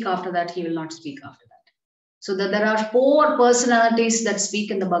Duryodhana speak. After that, he will not speak after that. So that there are 4 personalities that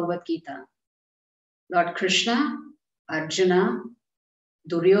speak in the Bhagavad Gita. Lord Krishna, Arjuna,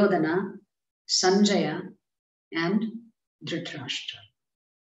 Duryodhana, Sanjaya, and Dhritarashtra.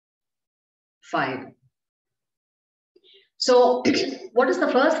 5. So what is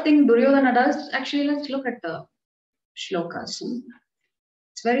the first thing Duryodhana does? Actually, let's look at the shlokas.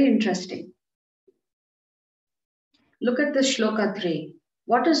 It's very interesting. Look at this shloka 3.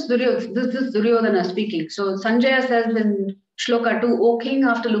 What is Duryodhana? This is Duryodhana speaking. So Sanjaya says in shloka 2, O king,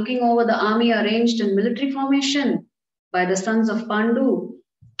 after looking over the army arranged in military formation by the sons of Pandu,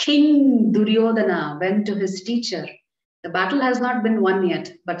 King Duryodhana went to his teacher. The battle has not been won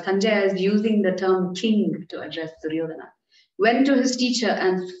yet, but Sanjaya is using the term king to address Duryodhana. Went to his teacher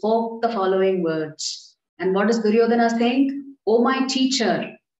and spoke the following words. And what is Duryodhana saying? O my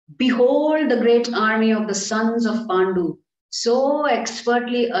teacher, behold the great army of the sons of Pandu, so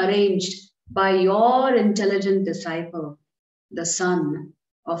expertly arranged by your intelligent disciple, the son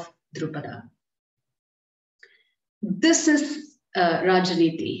of Drupada. This is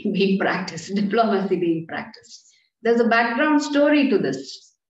Rajaniti being practiced, diplomacy being practiced. There's a background story to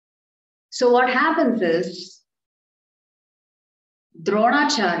this. So what happens is,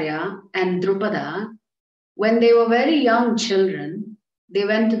 Dronacharya and Drupada, when they were very young children, they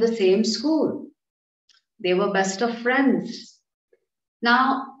went to the same school. They were best of friends.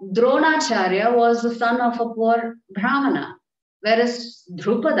 Now, Dronacharya was the son of a poor Brahmana, whereas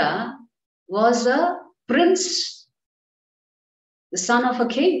Drupada was a prince, the son of a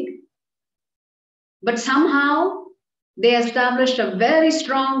king. But somehow they established a very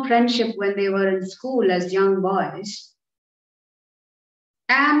strong friendship when they were in school as young boys.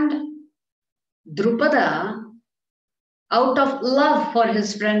 And Drupada, out of love for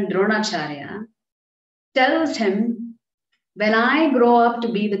his friend Dronacharya, tells him, when I grow up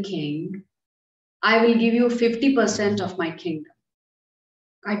to be the king, I will give you 50% of my kingdom.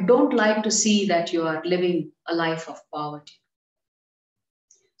 I don't like to see that you are living a life of poverty.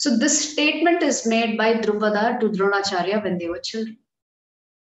 So this statement is made by Drupada to Dronacharya when they were children.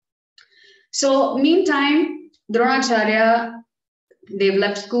 So meantime, Dronacharya, they've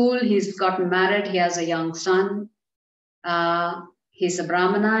left school, he's gotten married, he has a young son. He's a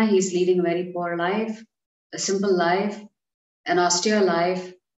Brahmana, he's leading a very poor life, a simple life, an austere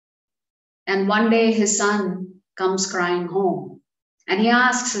life. And one day his son comes crying home. And he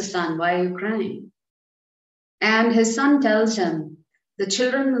asks his son, why are you crying? And his son tells him, the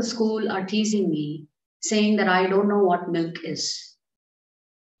children in the school are teasing me, saying that I don't know what milk is.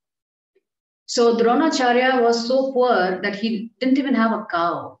 So Dronacharya was so poor that he didn't even have a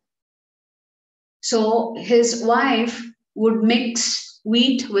cow. So his wife would mix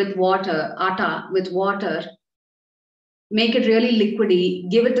wheat with water, atta with water, make it really liquidy,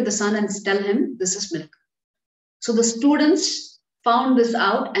 give it to the son and tell him this is milk. So the students found this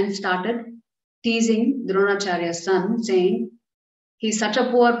out and started teasing Dronacharya's son, saying, he's such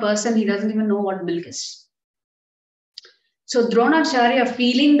a poor person, he doesn't even know what milk is. So Dronacharya,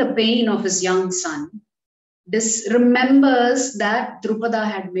 feeling the pain of his young son, remembers that Drupada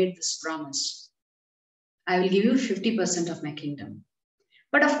had made this promise. I will give you 50% of my kingdom.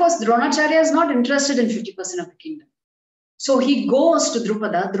 But of course, Dronacharya is not interested in 50% of the kingdom. So he goes to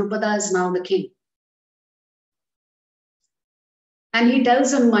Drupada. Drupada is now the king. And he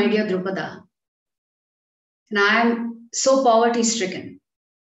tells him, my dear Drupada, and I am so poverty stricken,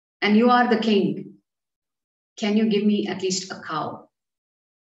 and you are the king. Can you give me at least a cow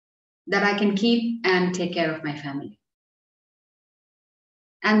that I can keep and take care of my family?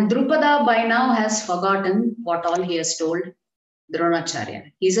 And Drupada by now has forgotten what all he has told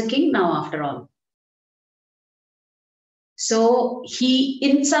Dronacharya. He's a king now after all. So he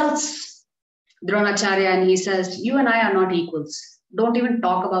insults Dronacharya and he says, you and I are not equals. Don't even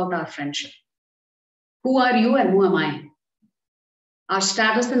talk about our friendship. Who are you and who am I? Our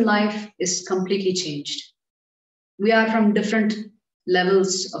status in life is completely changed. We are from different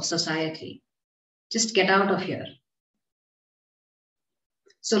levels of society. Just get out of here.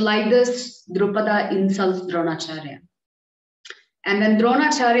 So like this, Drupada insults Dronacharya. And when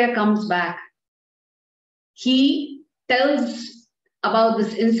Dronacharya comes back, he tells about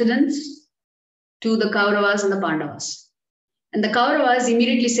this incident to the Kauravas and the Pandavas. And the Kauravas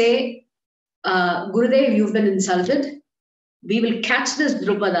immediately say, Gurudev, you've been insulted. We will catch this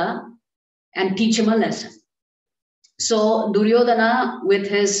Drupada and teach him a lesson. So Duryodhana with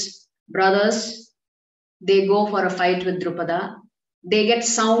his brothers, they go for a fight with Drupada. They get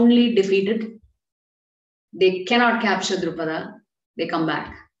soundly defeated. They cannot capture Drupada. They come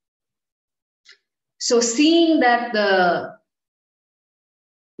back. So seeing that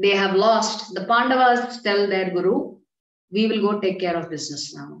they have lost, the Pandavas tell their Guru, we will go take care of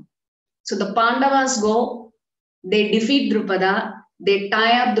business now. So the Pandavas go, they defeat Drupada, they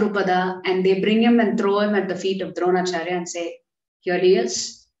tie up Drupada and they bring him and throw him at the feet of Dronacharya and say, here he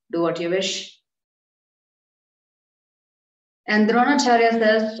is, do what you wish. And Dronacharya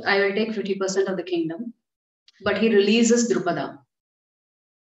says, I will take 50% of the kingdom, but he releases Drupada.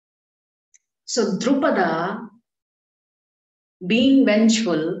 So Drupada, being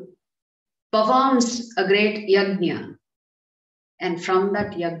vengeful, performs a great yajna. And from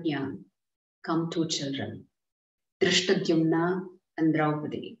that yajna come two children, Drishtadyumna and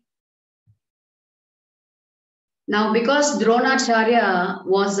Draupadi. Now, because Dronacharya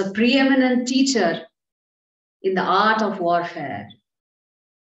was a preeminent teacher in the art of warfare,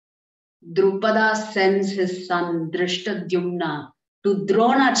 Drupada sends his son Drishtadyumna to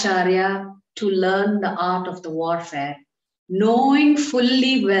Dronacharya to learn the art of the warfare, knowing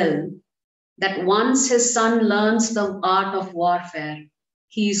fully well that once his son learns the art of warfare,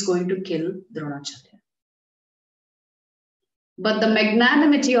 he is going to kill Dronacharya. But the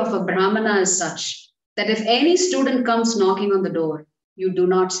magnanimity of a Brahmana is such that if any student comes knocking on the door, you do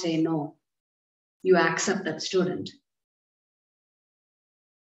not say no. You accept that student.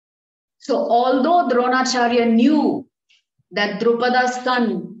 So although Dronacharya knew that Drupada's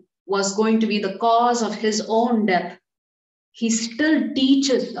son was going to be the cause of his own death, he still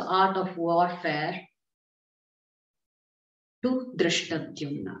teaches the art of warfare to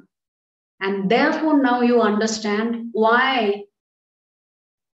Drishtadyumna. And therefore now you understand why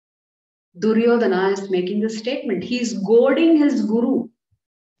Duryodhana is making this statement. He is goading his guru.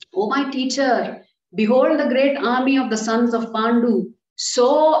 Oh, my teacher, behold the great army of the sons of Pandu,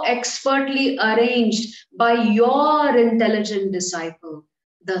 so expertly arranged by your intelligent disciple,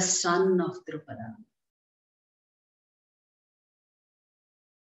 the son of Drupada.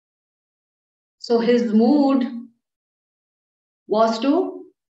 So his mood was to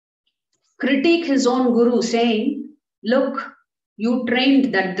critique his own guru, saying, look, you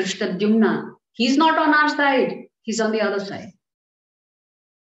trained that Drishtadyumna. He's not on our side. He's on the other side.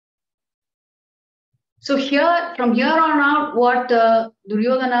 So from here on out, what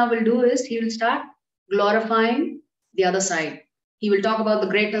Duryodhana will do is he will start glorifying the other side. He will talk about the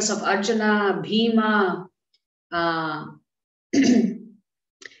greatness of Arjuna, Bhima, and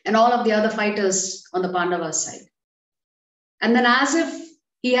all of the other fighters on the Pandavas side. And then as if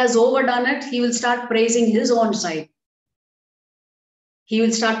he has overdone it, he will start praising his own side. He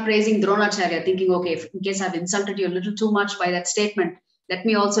will start praising Dronacharya, thinking, okay, in case I've insulted you a little too much by that statement, let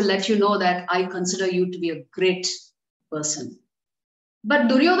me also let you know that I consider you to be a great person. But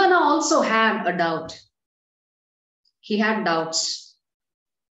Duryodhana also had a doubt. He had doubts.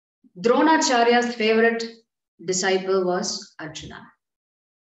 Dronacharya's favorite disciple was Arjuna.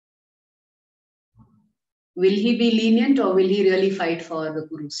 Will he be lenient or will he really fight for the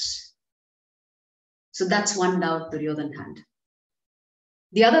Kurus? So that's one doubt Duryodhana had.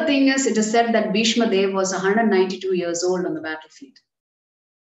 The other thing is, it is said that Bhishma Dev was 192 years old on the battlefield.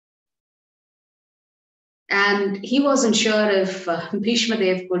 And he wasn't sure if Bhishma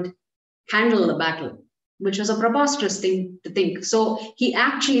Dev could handle the battle, which was a preposterous thing to think. So he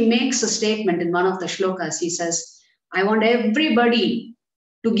actually makes a statement in one of the shlokas. He says, I want everybody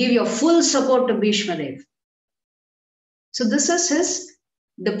to give your full support to Bhishma Dev. So this is his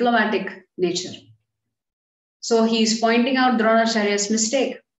diplomatic nature. So he's pointing out Dronacharya's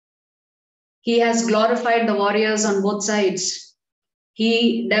mistake. He has glorified the warriors on both sides.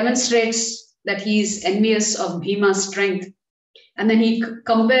 He demonstrates that he is envious of Bhima's strength. And then he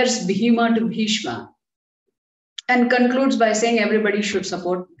compares Bhima to Bhishma and concludes by saying everybody should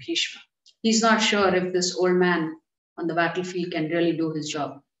support Bhishma. He's not sure if this old man on the battlefield can really do his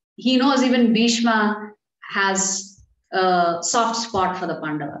job. He knows even Bhishma has a soft spot for the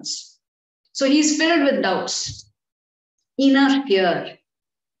Pandavas. So he's filled with doubts, inner fear.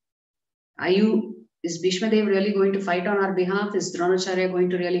 Is Bhishma Dev really going to fight on our behalf? Is Dronacharya going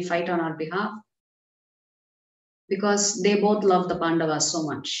to really fight on our behalf? Because they both love the Pandavas so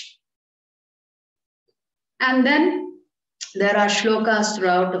much. And then there are shlokas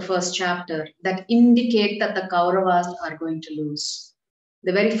throughout the first chapter that indicate that the Kauravas are going to lose.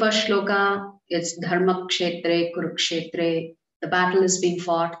 The very first shloka, it's Dharma Kshetre, Kurukshetre. The battle is being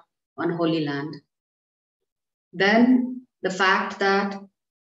fought on holy land. Then the fact that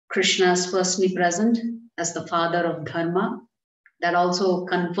Krishna is personally present as the father of Dharma, that also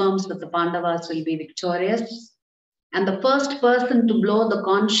confirms that the Pandavas will be victorious. And the first person to blow the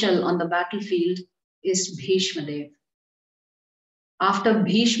conch shell on the battlefield is Bhishma Dev. After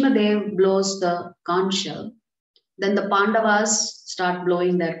Bhishma Dev blows the conch shell, then the Pandavas start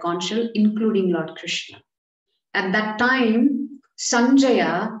blowing their conch shell, including Lord Krishna. At that time,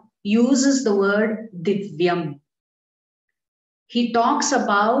 Sanjaya uses the word Divyam. He talks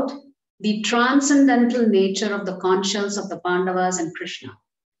about the transcendental nature of the conch shells of the Pandavas and Krishna.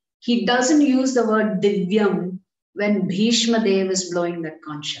 He doesn't use the word Divyam when Bhishma Dev is blowing that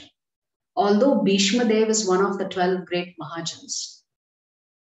conch shell. Although Bhishma Dev is one of the 12 great Mahajans.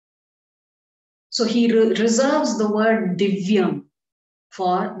 So he reserves the word Divyam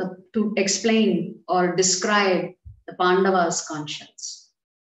to explain or describe the Pandavas' conch shells.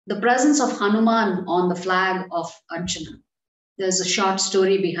 The presence of Hanuman on the flag of Arjuna. There's a short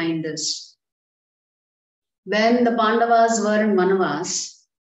story behind this. When the Pandavas were in Vanavas,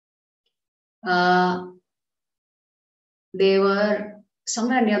 they were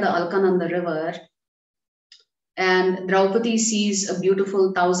somewhere near the Alkananda river, and Draupadi sees a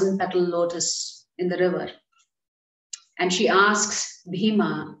beautiful 1,000-petal lotus in the river. And she asks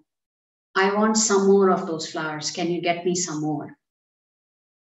Bhima, I want some more of those flowers. Can you get me some more?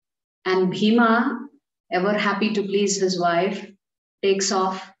 And Bhima, ever happy to please his wife, takes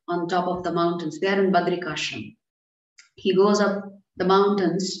off on top of the mountains. They are in Badrikashram. He goes up the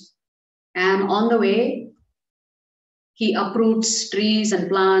mountains, and on the way, he uproots trees and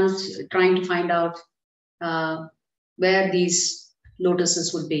plants, trying to find out where these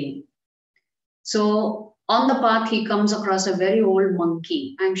lotuses would be. So on the path, he comes across a very old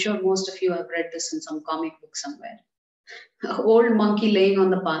monkey. I'm sure most of you have read this in some comic book somewhere. An old monkey laying on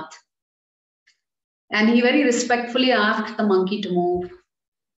the path. And he very respectfully asked the monkey to move.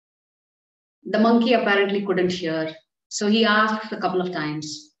 The monkey apparently couldn't hear. So he asked a couple of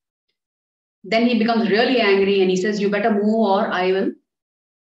times. Then he becomes really angry and he says, you better move or I will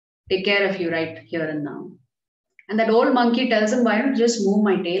take care of you right here and now. And that old monkey tells him, why don't you just move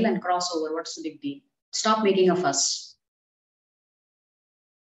my tail and cross over? What's the big deal? Stop making a fuss.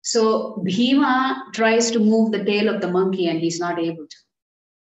 So Bhima tries to move the tail of the monkey and he's not able to.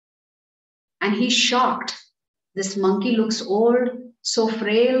 And he's shocked. This monkey looks old, so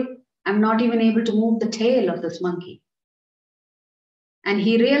frail. I'm not even able to move the tail of this monkey. And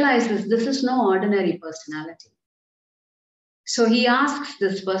he realizes this is no ordinary personality. So he asks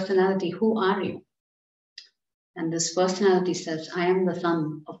this personality, who are you? And this personality says, I am the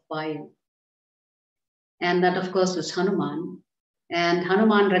son of Vayu. And that, of course, is Hanuman. And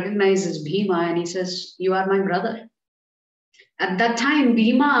Hanuman recognizes Bhima and he says, you are my brother. At that time,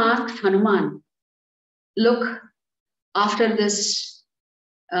 Bhima asked Hanuman, look, after this,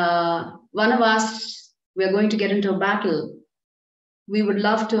 one of us, we're going to get into a battle. We would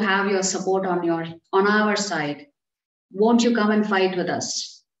love to have your support on our side. Won't you come and fight with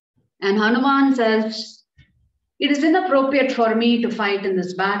us? And Hanuman says, it is inappropriate for me to fight in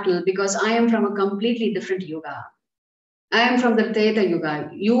this battle because I am from a completely different yuga. I am from the Treta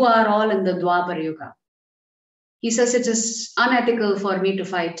Yuga. You are all in the Dwapar Yuga. He says it is unethical for me to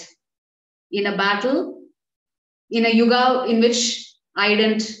fight in a battle, in a yuga in which I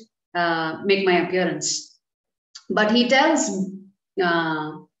didn't make my appearance. But he tells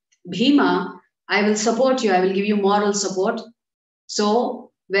Bhima, I will support you. I will give you moral support.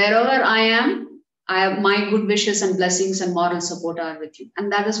 So wherever I am, my good wishes and blessings and moral support are with you.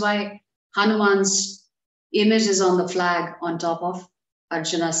 And that is why Hanuman's image is on the flag on top of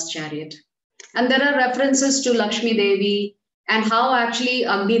Arjuna's chariot. And there are references to Lakshmi Devi and how actually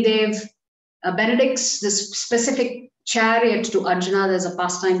Agni Dev benedicts this specific chariot to Arjuna. There's a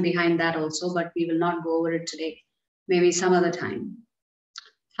pastime behind that also, but we will not go over it today. Maybe some other time.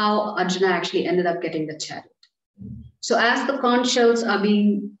 How Arjuna actually ended up getting the chariot. So as the conch shells are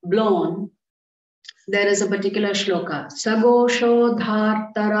being blown, there is a particular shloka. Sagosho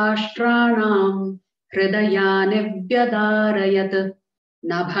dhartarashtranam hridayane vyadarayat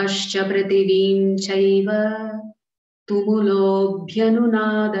nabhascha prativim chaiva tumulo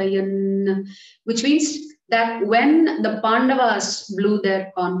bhyanunadayan. Which means that when the Pandavas blew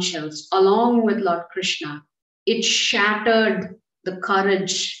their conch shells along with Lord Krishna, it shattered the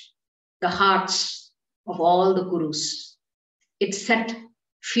courage, the hearts of all the Kurus. It set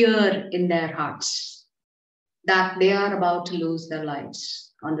fear in their hearts that they are about to lose their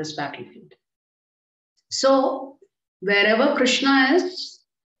lives on this battlefield. So, wherever Krishna is,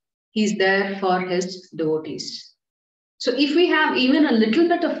 he's there for his devotees. So, if we have even a little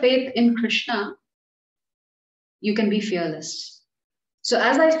bit of faith in Krishna, you can be fearless. So,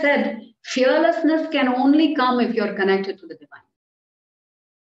 as I said, fearlessness can only come if you're connected to the divine.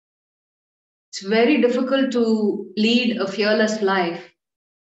 It's very difficult to lead a fearless life.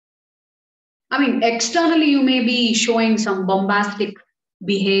 I mean, externally, you may be showing some bombastic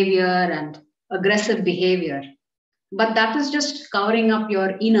behavior and aggressive behavior, but that is just covering up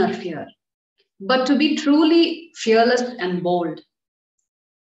your inner fear. But to be truly fearless and bold,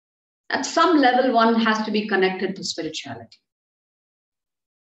 at some level, one has to be connected to spirituality.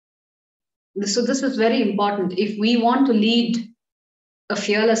 So this is very important. If we want to lead a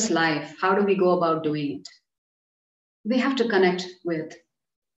fearless life, how do we go about doing it? We have to connect with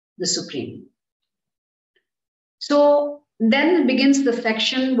the Supreme. So then begins the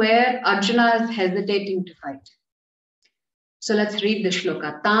section where Arjuna is hesitating to fight. So let's read the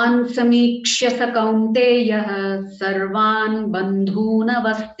shloka. Tan samikshya kaunteya sarvan bandhuna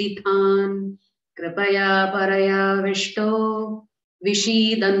vastithan kripaya paraya vishto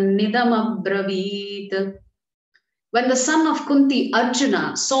vishidan nidam abravit. When the son of Kunti,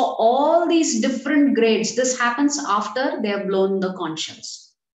 Arjuna, saw all these different grades, this happens after they have blown the conch shells.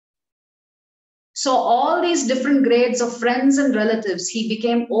 So all these different grades of friends and relatives, he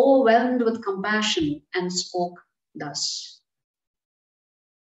became overwhelmed with compassion and spoke thus.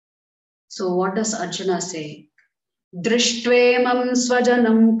 So what does Arjuna say? Drishtvemam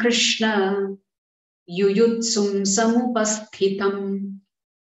swajanam Krishna yuyutsum samupasthitam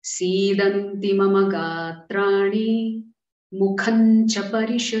Sidanti mama gatrani mukhancha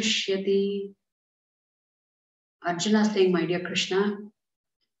parishusyati. Arjuna saying, my dear Krishna,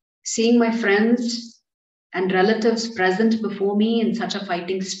 seeing my friends and relatives present before me in such a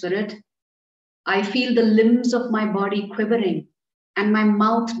fighting spirit, I feel the limbs of my body quivering and my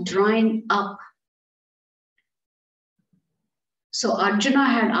mouth drying up. So Arjuna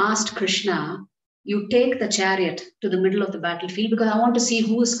had asked Krishna, you take the chariot to the middle of the battlefield because I want to see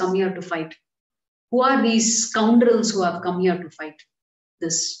who has come here to fight. Who are these scoundrels who have come here to fight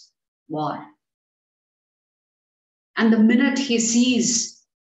this war? And the minute he sees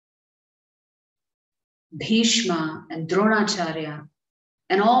Bhishma and Dronacharya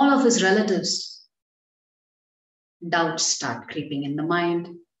and all of his relatives, doubts start creeping in the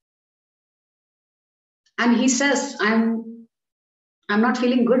mind. And he says, I'm not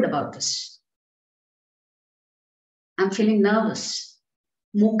feeling good about this. I'm feeling nervous.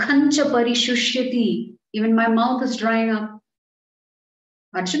 Mukhancha parishusyati. Even my mouth is drying up.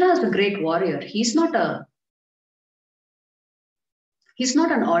 Arjuna is a great warrior. He's not an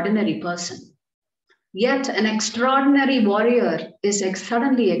ordinary person. Yet an extraordinary warrior is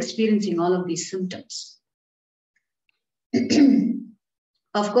suddenly experiencing all of these symptoms.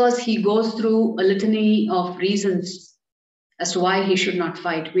 Of course, he goes through a litany of reasons as to why he should not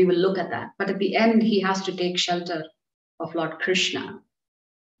fight. We will look at that. But at the end, he has to take shelter of Lord Krishna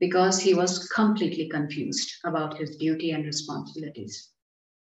because he was completely confused about his duty and responsibilities.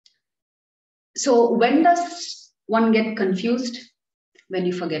 So when does one get confused? When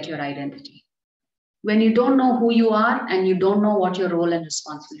you forget your identity. When you don't know who you are and you don't know what your role and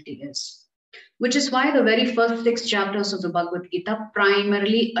responsibility is. Which is why the very first 6 chapters of the Bhagavad Gita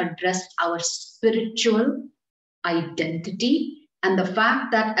primarily address our spiritual identity and the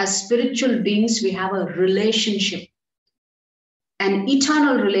fact that as spiritual beings, we have a relationship, an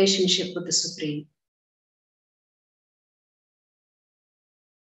eternal relationship with the Supreme.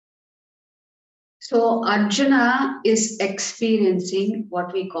 So Arjuna is experiencing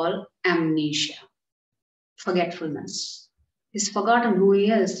what we call amnesia, forgetfulness. He's forgotten who he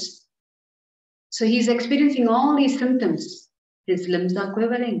is. So he's experiencing all these symptoms. His limbs are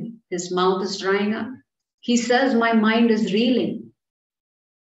quivering. His mouth is drying up. He says, my mind is reeling.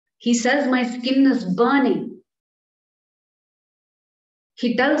 He says, my skin is burning.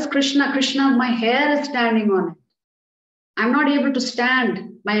 He tells Krishna, Krishna, my hair is standing on it. I'm not able to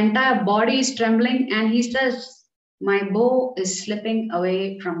stand. My entire body is trembling. And he says, my bow is slipping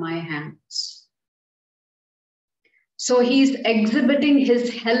away from my hands. So he's exhibiting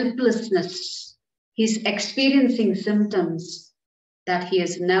his helplessness. He's experiencing symptoms that he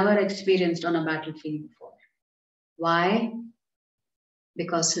has never experienced on a battlefield before. Why?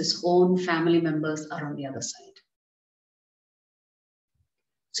 Because his own family members are on the other side.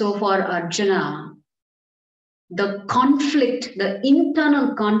 So for Arjuna, the conflict, the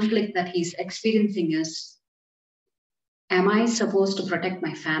internal conflict that he's experiencing is, am I supposed to protect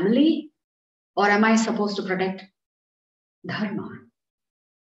my family or am I supposed to protect Dharma?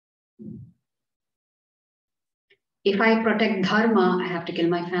 If I protect Dharma, I have to kill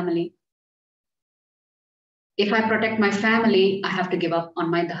my family. If I protect my family, I have to give up on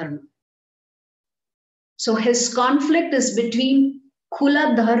my Dharma. So his conflict is between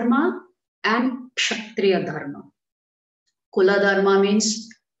Kula Dharma and Kshatriya Dharma. Kula Dharma means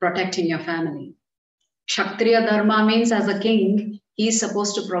protecting your family. Kshatriya Dharma means as a king, he is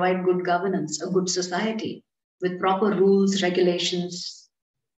supposed to provide good governance, a good society with proper rules, regulations,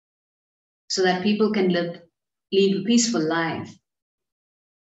 so that people can lead a peaceful life.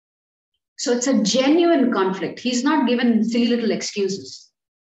 So it's a genuine conflict. He's not given silly little excuses.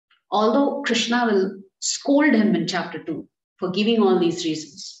 Although Krishna will scold him in chapter 2 for giving all these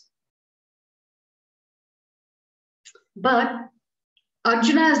reasons. But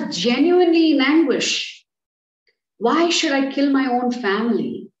Arjuna is genuinely in anguish. Why should I kill my own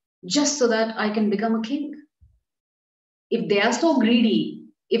family just so that I can become a king? If they are so greedy,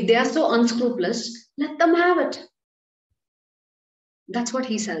 if they are so unscrupulous, let them have it. That's what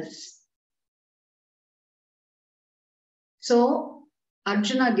he says. So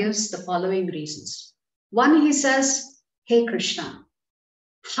Arjuna gives the following reasons. One, he says, hey Krishna,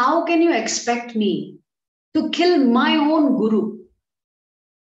 how can you expect me to kill my own guru?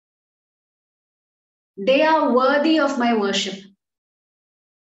 They are worthy of my worship.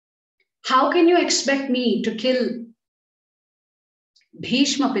 How can you expect me to kill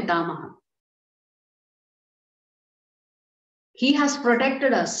Bhishma Pitamaha? He has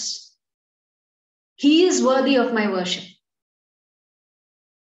protected us. He is worthy of my worship.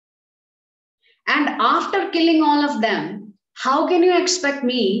 And after killing all of them, how can you expect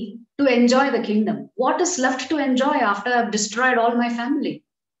me to enjoy the kingdom? What is left to enjoy after I've destroyed all my family?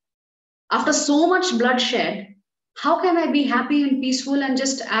 After so much bloodshed, how can I be happy and peaceful and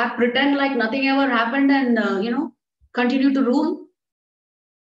just pretend like nothing ever happened and, continue to rule?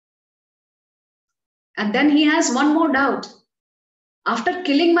 And then he has one more doubt. After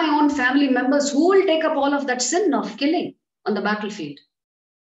killing my own family members, who will take up all of that sin of killing on the battlefield?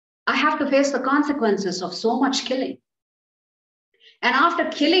 I have to face the consequences of so much killing. And after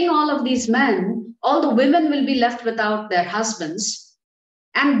killing all of these men, all the women will be left without their husbands,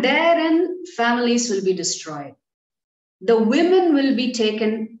 and therein families will be destroyed. The women will be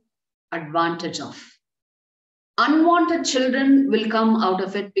taken advantage of. Unwanted children will come out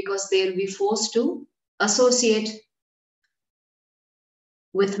of it because they will be forced to associate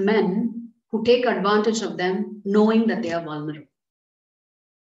with men who take advantage of them, knowing that they are vulnerable.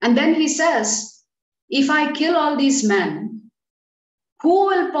 And then he says, if I kill all these men, who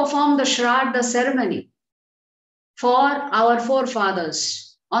will perform the Shraddha ceremony for our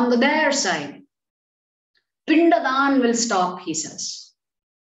forefathers on their side? Pindadan will stop, he says.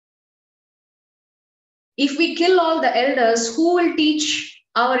 If we kill all the elders, who will teach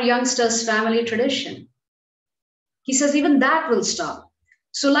our youngsters family tradition? He says even that will stop.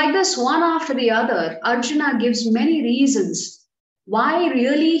 So like this, one after the other, Arjuna gives many reasons why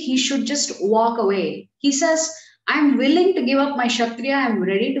really he should just walk away. He says, I'm willing to give up my Kshatriya, I'm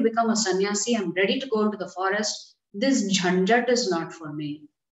ready to become a sannyasi, I'm ready to go into the forest. This jhanjat is not for me.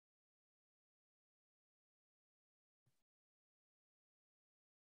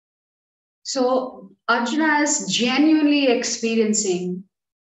 So Arjuna is genuinely experiencing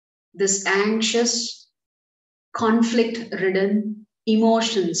this anxious, conflict-ridden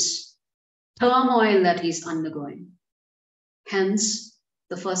emotions, turmoil that he's undergoing. Hence,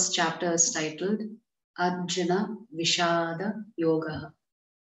 the first chapter is titled Arjuna Vishada Yoga.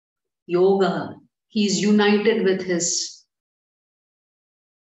 Yoga. He's united with his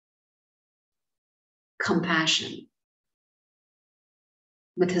compassion,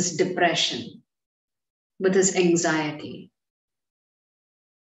 with his depression, with his anxiety.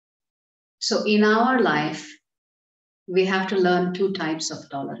 So in our life, we have to learn two types of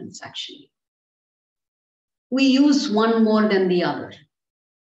tolerance actually. We use one more than the other.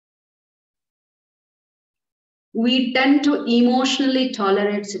 We tend to emotionally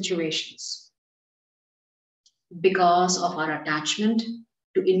tolerate situations because of our attachment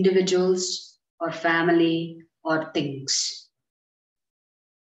to individuals or family or things.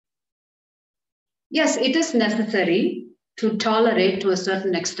 Yes, it is necessary to tolerate to a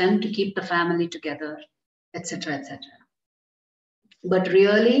certain extent to keep the family together, etc., etc. But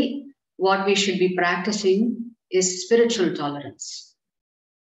really, what we should be practicing is spiritual tolerance.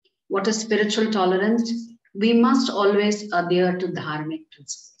 What is spiritual tolerance? We must always adhere to dharmic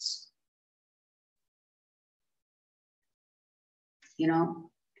principles. You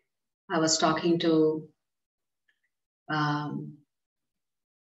know, I was talking to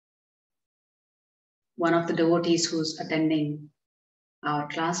one of the devotees who's attending our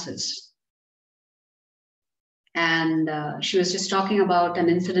classes. And she was just talking about an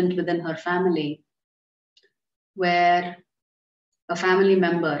incident within her family where a family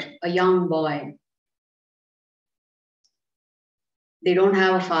member, a young boy, they don't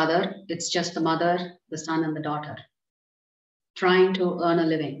have a father, it's just the mother, the son, and the daughter, trying to earn a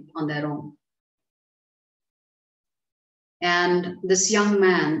living on their own. And this young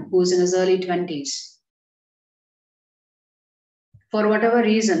man who's in his early 20s, for whatever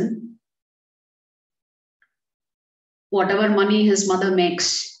reason, whatever money his mother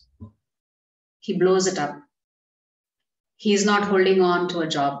makes, he blows it up. He's not holding on to a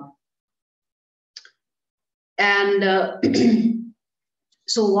job. And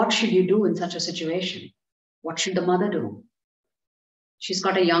so what should you do in such a situation? What should the mother do? She's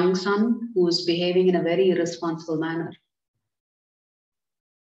got a young son who's behaving in a very irresponsible manner.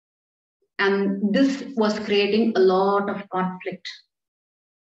 And this was creating a lot of conflict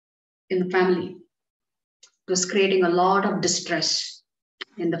in the family. It was creating a lot of distress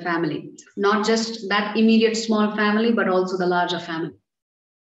in the family. Not just that immediate small family, but also the larger family.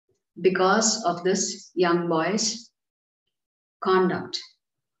 Because of this young boy's conduct.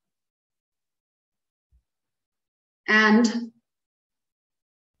 And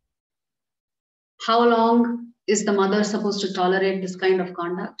how long is the mother supposed to tolerate this kind of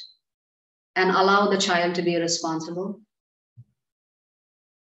conduct and allow the child to be responsible?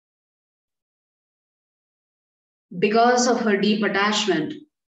 Because of her deep attachment,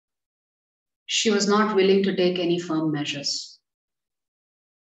 she was not willing to take any firm measures.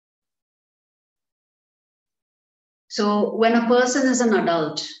 So when a person is an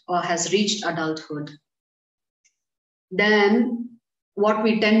adult or has reached adulthood, then what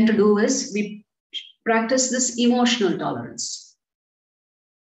we tend to do is we practice this emotional tolerance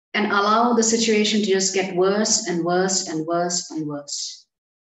and allow the situation to just get worse and worse and worse and worse.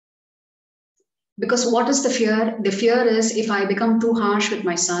 Because what is the fear? The fear is if I become too harsh with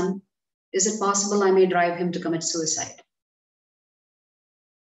my son, is it possible I may drive him to commit suicide?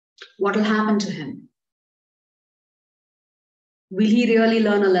 What will happen to him? Will he really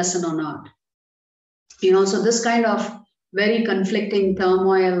learn a lesson or not? You know, so this kind of very conflicting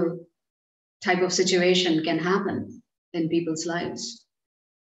turmoil type of situation can happen in people's lives.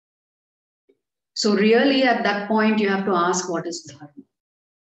 So really at that point, you have to ask, what is dharma?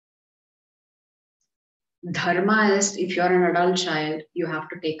 Dharma is, if you're an adult child, you have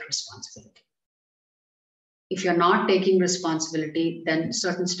to take responsibility. If you're not taking responsibility, then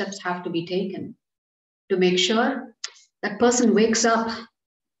certain steps have to be taken to make sure that person wakes up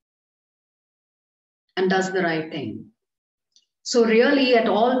and does the right thing. So really at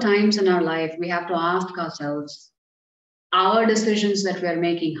all times in our life, we have to ask ourselves, our decisions that we are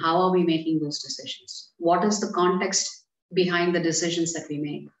making, how are we making those decisions? What is the context behind the decisions that we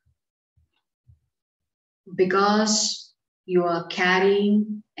make? Because you are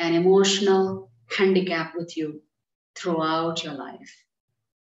carrying an emotional handicap with you throughout your life,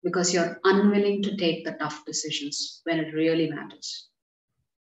 because you're unwilling to take the tough decisions when it really matters.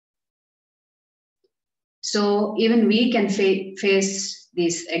 So even we can face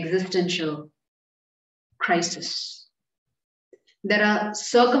these existential crises. There are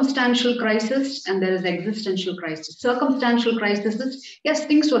circumstantial crises and there is existential crisis. Circumstantial crisis is, yes,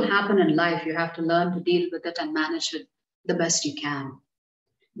 things will happen in life. You have to learn to deal with it and manage it the best you can.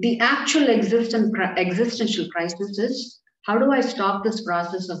 The actual existential crisis is, how do I stop this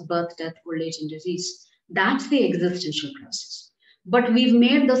process of birth, death, old age, and disease? That's the existential crisis. But we've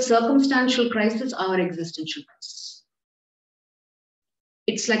made the circumstantial crisis our existential crisis.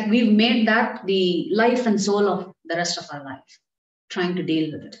 It's like we've made that the life and soul of the rest of our life, trying to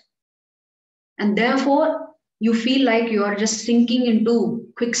deal with it. And therefore, you feel like you are just sinking into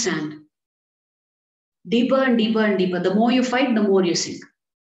quicksand. Deeper and deeper and deeper. The more you fight, the more you sink.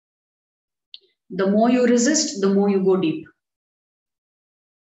 The more you resist, the more you go deep.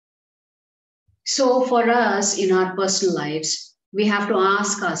 So for us in our personal lives, we have to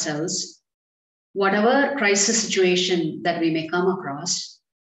ask ourselves, whatever crisis situation that we may come across,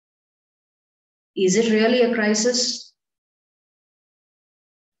 is it really a crisis?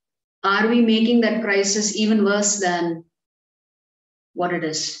 Are we making that crisis even worse than what it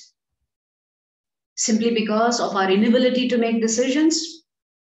is? Simply because of our inability to make decisions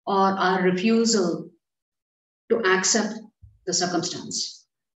or our refusal to accept the circumstance?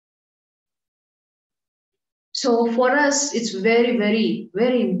 So for us, it's very, very,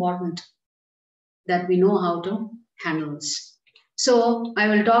 very important that we know how to handle this. So I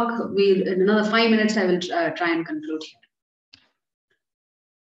will talk, in another 5 minutes, I will try and conclude here.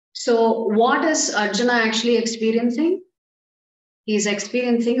 So what is Arjuna actually experiencing? He is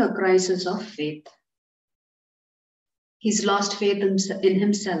experiencing a crisis of faith. He's lost faith in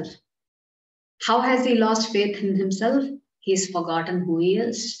himself. How has he lost faith in himself? He's forgotten who he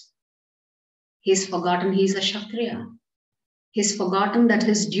is. He's forgotten he's a Kshatriya. He's forgotten that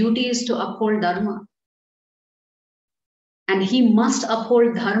his duty is to uphold Dharma. And he must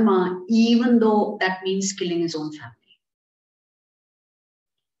uphold Dharma even though that means killing his own family.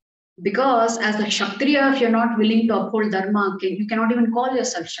 Because as a Kshatriya, if you're not willing to uphold Dharma, you cannot even call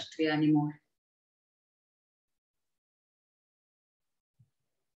yourself Kshatriya anymore.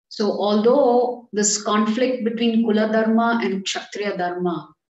 So although this conflict between Kula Dharma and Kshatriya Dharma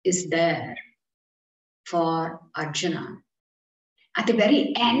is there for Arjuna, at the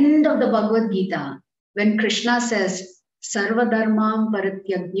very end of the Bhagavad Gita, when Krishna says, Sarva Dharmam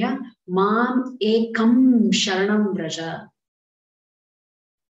Parityagnya Mam Ekam Sharanam Vraja,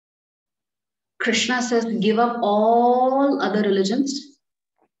 Krishna says, give up all other religions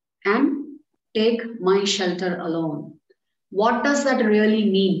and take my shelter alone. What does that really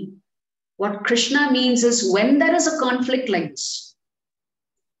mean? What Krishna means is, when there is a conflict like this,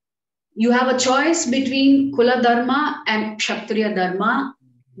 you have a choice between Kula Dharma and Kshatriya Dharma,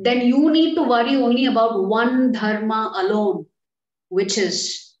 then you need to worry only about one Dharma alone, which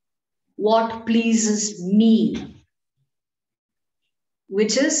is what pleases me,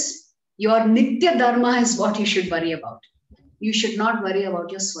 which is your Nitya Dharma is what you should worry about. You should not worry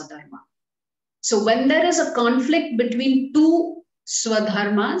about your Swadharma. So when there is a conflict between two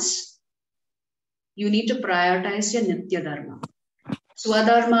Swadharmas, you need to prioritize your Nitya Dharma.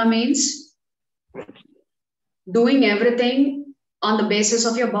 Swadharma means doing everything on the basis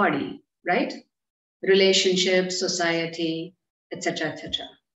of your body, right? Relationships, society, etc., etc.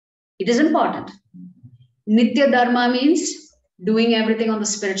 It is important. Nitya Dharma means doing everything on the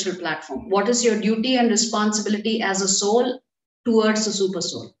spiritual platform. What is your duty and responsibility as a soul towards the super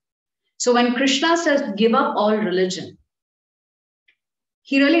soul? So when Krishna says give up all religion,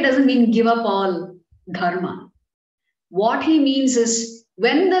 he really doesn't mean give up all dharma. What he means is,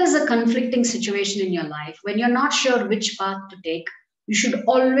 when there is a conflicting situation in your life, when you're not sure which path to take, you should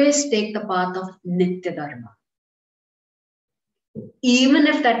always take the path of Nitya Dharma. Even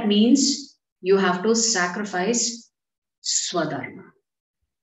if that means you have to sacrifice Swadharma.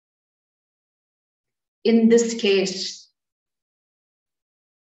 In this case,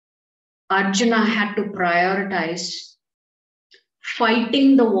 Arjuna had to prioritize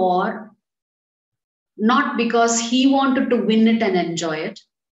fighting the war, not because he wanted to win it and enjoy it.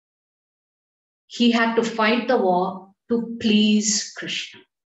 He had to fight the war to please Krishna.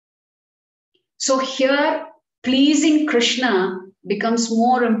 So here, pleasing Krishna becomes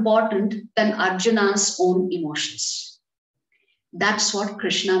more important than Arjuna's own emotions. That's what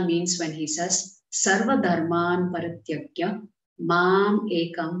Krishna means when he says, Sarva dharman parityagya mam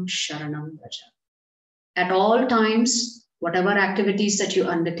ekam sharanam vraja. At all times, whatever activities that you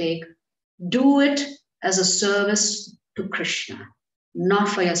undertake, do it as a service to Krishna, not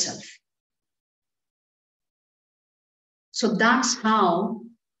for yourself. So that's how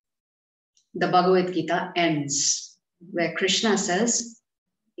the Bhagavad Gita ends, where Krishna says,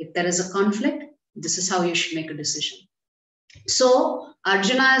 if there is a conflict, this is how you should make a decision. So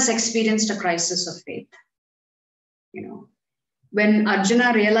Arjuna has experienced a crisis of faith. When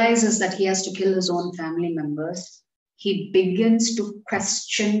Arjuna realizes that he has to kill his own family members, he begins to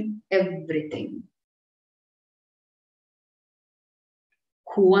question everything.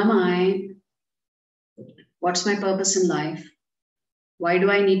 Who am I? What's my purpose in life? Why do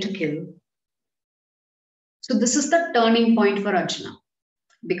I need to kill? So this is the turning point for Arjuna.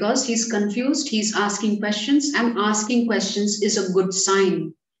 Because he's confused, he's asking questions, and asking questions is a good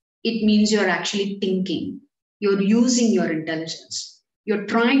sign. It means you're actually thinking. You're using your intelligence. You're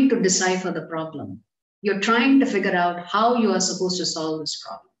trying to decipher the problem. You're trying to figure out how you are supposed to solve this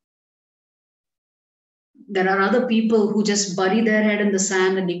problem. There are other people who just bury their head in the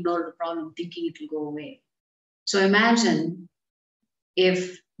sand and ignore the problem, thinking it will go away. So imagine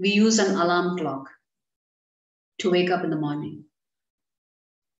if we use an alarm clock to wake up in the morning.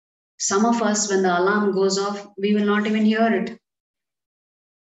 Some of us, when the alarm goes off, we will not even hear it.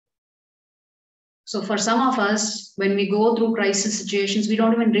 So for some of us, when we go through crisis situations, we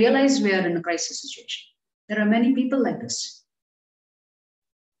don't even realize we are in a crisis situation. There are many people like this.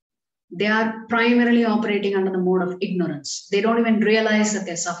 They are primarily operating under the mode of ignorance. They don't even realize that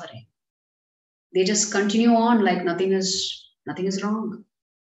they're suffering. They just continue on like nothing is wrong.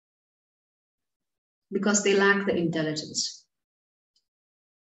 Because they lack the intelligence.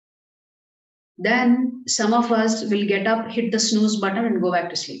 Then some of us will get up, hit the snooze button and go back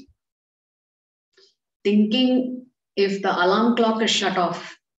to sleep. Thinking if the alarm clock is shut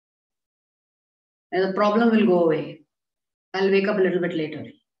off, the problem will go away. I'll wake up a little bit later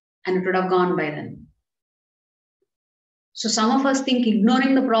and it would have gone by then. So some of us think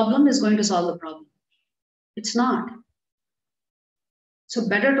ignoring the problem is going to solve the problem. It's not. So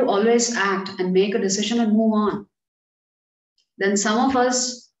better to always act and make a decision and move on. Then some of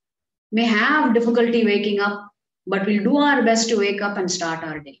us may have difficulty waking up, but we'll do our best to wake up and start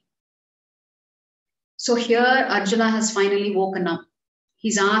our day. So here Arjuna has finally woken up.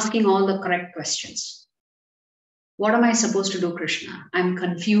 He's asking all the correct questions. What am I supposed to do, Krishna? I'm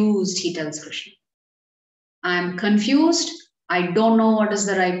confused, he tells Krishna. I'm confused. I don't know what is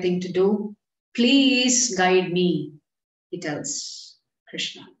the right thing to do. Please guide me, he tells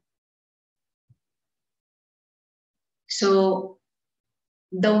Krishna. So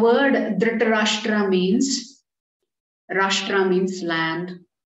the word Dhritarashtra means, Rashtra means land,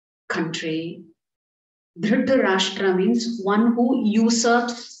 country. Dhritarashtra means one who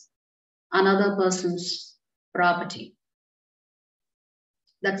usurps another person's property.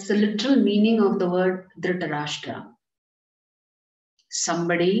 That's the literal meaning of the word Dhritarashtra.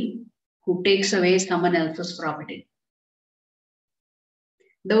 Somebody who takes away someone else's property.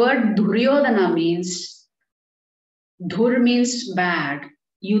 The word Duryodhana means, Dhur means bad,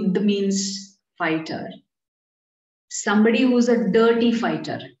 Yudh means fighter. Somebody who's a dirty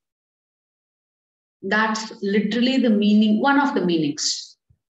fighter. That's literally the meaning, one of the meanings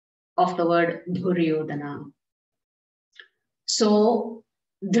of the word Duryodhana. So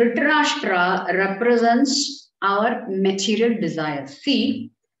Dhritarashtra represents our material desires.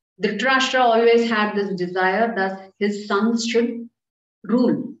 See, Dhritarashtra always had this desire that his sons should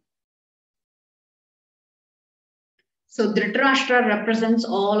rule. So Dhritarashtra represents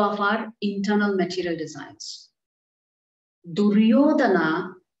all of our internal material desires.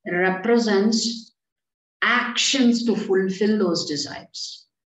 Duryodhana represents actions to fulfill those desires.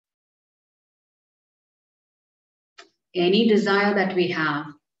 Any desire that we have,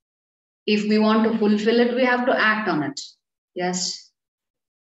 if we want to fulfill it, we have to act on it. Yes.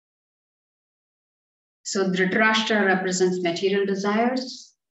 So Dhritarashtra represents material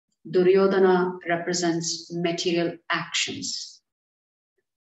desires. Duryodhana represents material actions.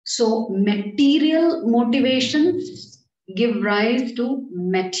 So material motivations give rise to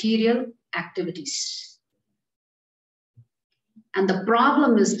material activities. And the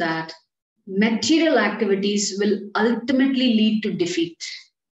problem is that material activities will ultimately lead to defeat,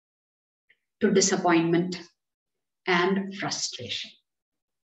 to disappointment, and frustration.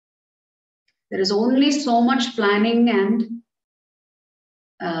 There is only so much planning and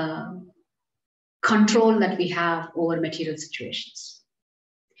control that we have over material situations.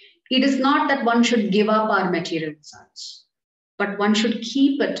 It is not that one should give up our material desires, but one should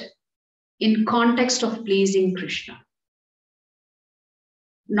keep it in context of pleasing Krishna.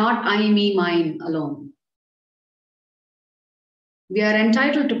 Not I, me, mine alone. We are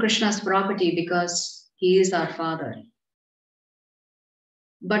entitled to Krishna's property because he is our father.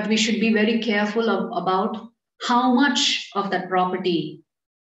 But we should be very careful about how much of that property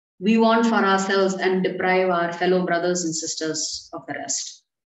we want for ourselves and deprive our fellow brothers and sisters of the rest.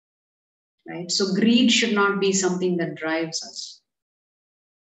 Right? So greed should not be something that drives us.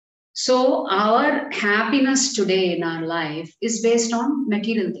 So our happiness today in our life is based on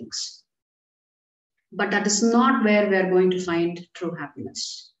material things. But that is not where we are going to find true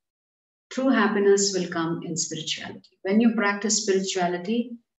happiness. True happiness will come in spirituality. When you practice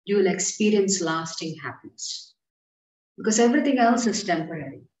spirituality, you will experience lasting happiness. Because everything else is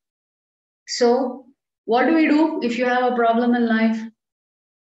temporary. So what do we do if you have a problem in life?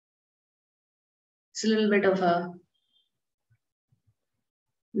 It's a little bit of a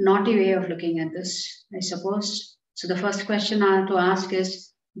naughty way of looking at this, I suppose. So the first question I have to ask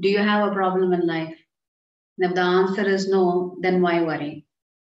is, do you have a problem in life? And if the answer is no, then why worry?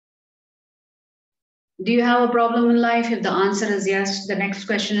 Do you have a problem in life? If the answer is yes, the next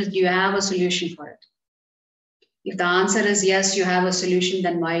question is, do you have a solution for it? If the answer is yes, you have a solution,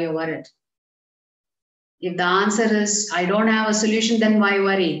 then why you worried? If the answer is, I don't have a solution, then why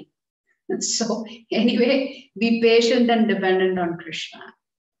worry? So anyway, be patient and dependent on Krishna.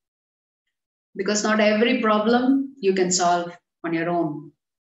 Because not every problem you can solve on your own.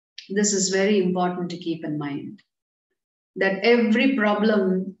 This is very important to keep in mind. That every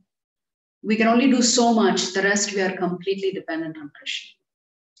problem, we can only do so much. The rest we are completely dependent on Krishna.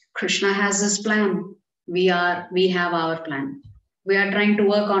 Krishna has his plan. We have our plan. We are trying to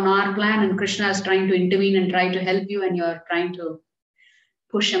work on our plan, and Krishna is trying to intervene and try to help you, and you are trying to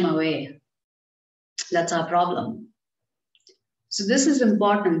push him away. That's our problem. So this is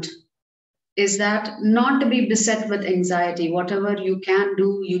important, is that not to be beset with anxiety. Whatever you can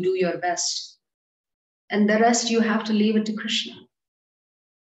do, you do your best. And the rest you have to leave it to Krishna.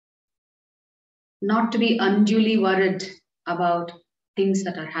 Not to be unduly worried about things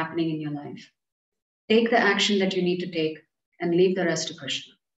that are happening in your life. Take the action that you need to take and leave the rest to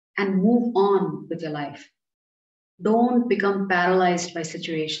Krishna. And move on with your life. Don't become paralyzed by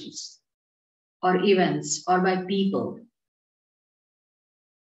situations or events or by people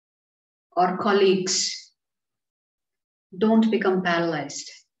or colleagues. Don't become paralyzed.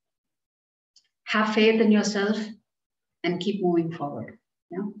 Have faith in yourself and keep moving forward.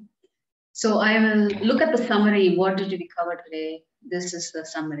 Yeah? So I will look at the summary. What did we cover today? This is the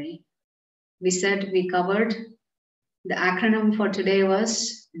summary. We said we covered, the acronym for today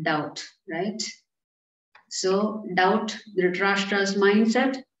was doubt, right? So doubt, Dhritarashtra's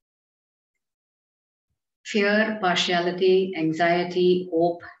mindset, fear, partiality, anxiety,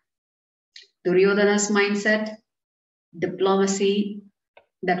 hope. Duryodhana's mindset, diplomacy,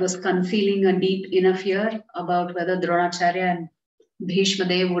 that was concealing a deep inner fear about whether Dronacharya and Bhishma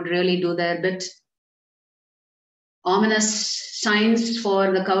Dev would really do their bit. Ominous signs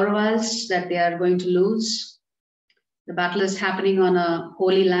for the Kauravas that they are going to lose. The battle is happening on a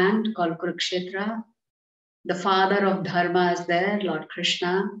holy land called Kurukshetra. The father of Dharma is there, Lord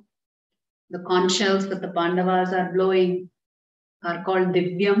Krishna. The conch shells that the Pandavas are blowing are called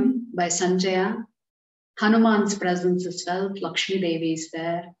Divyam by Sanjaya. Hanuman's presence is felt, Lakshmi Devi is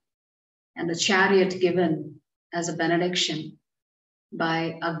there, and the chariot given as a benediction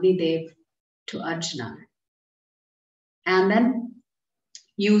by Agni Dev to Arjuna. And then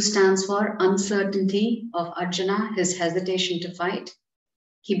U stands for uncertainty of Arjuna, his hesitation to fight.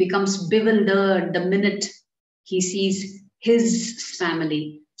 He becomes bewildered the minute he sees his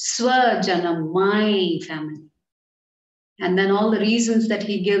family, Swajanam, my family. And then all the reasons that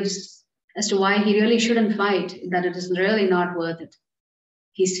he gives as to why he really shouldn't fight, that it is really not worth it.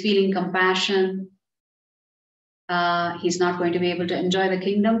 He's feeling compassion. He's not going to be able to enjoy the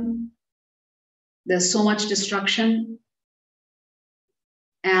kingdom. There's so much destruction.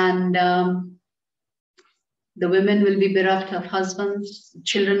 And the women will be bereft of husbands.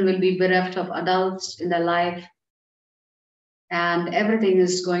 Children will be bereft of adults in their life. And everything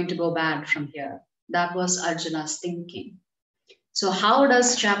is going to go bad from here. That was Arjuna's thinking. So how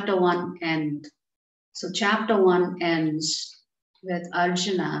does chapter 1 end? So chapter 1 ends with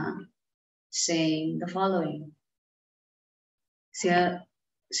Arjuna saying the following. So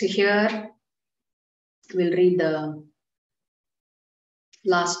here we'll read the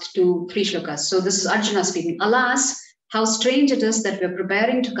last 2-3 shlokas. So this is Arjuna speaking. Alas, how strange it is that we're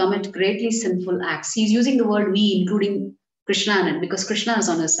preparing to commit greatly sinful acts. He's using the word we, including Krishna in it, because Krishna is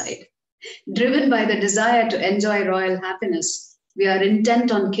on his side. Driven by the desire to enjoy royal happiness, We are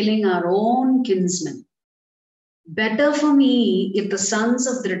intent on killing our own kinsmen. Better for me if the sons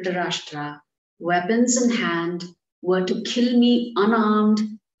of Dhritarashtra, weapons in hand, were to kill me unarmed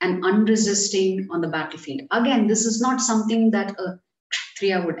and unresisting on the battlefield. Again, this is not something that a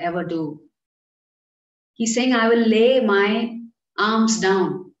Kshatriya would ever do. He's saying, I will lay my arms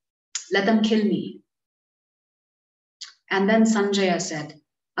down. Let them kill me. And then Sanjaya said,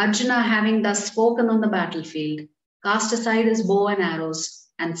 Arjuna, having thus spoken on the battlefield, cast aside his bow and arrows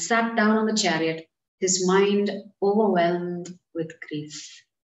and sat down on the chariot, his mind overwhelmed with grief.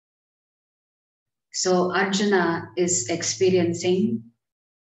 So Arjuna is experiencing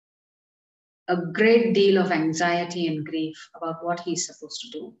a great deal of anxiety and grief about what he's supposed to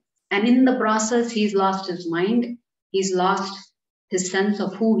do. And in the process, he's lost his mind. He's lost his sense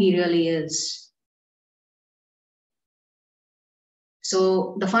of who he really is.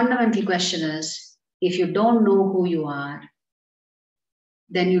 So the fundamental question is, if you don't know who you are,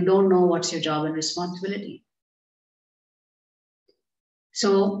 then you don't know what's your job and responsibility.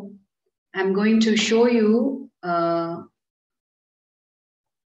 So I'm going to show you a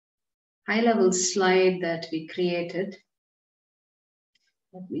high-level slide that we created.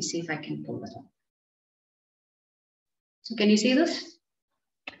 Let me see if I can pull that up. So can you see this?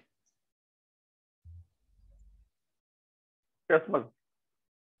 Yes, ma'am.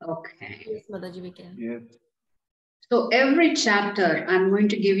 Okay. Yes, Mataji, we can. Yes. So every chapter, I'm going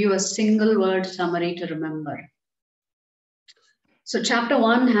to give you a single word summary to remember. So chapter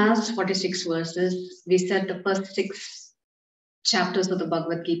 1 has 46 verses. We said the first 6 chapters of the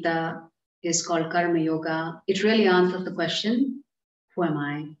Bhagavad Gita is called Karma Yoga. It really answers the question, who am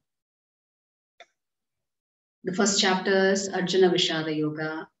I? The first chapter is Arjuna Vishada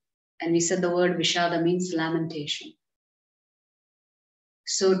Yoga. And we said the word Vishada means lamentation.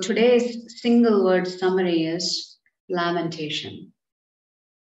 So today's single word summary is lamentation.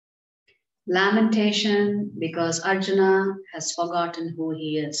 Lamentation because Arjuna has forgotten who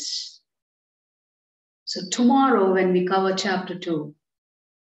he is. So tomorrow when we cover chapter 2,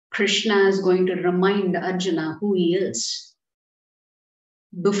 Krishna is going to remind Arjuna who he is.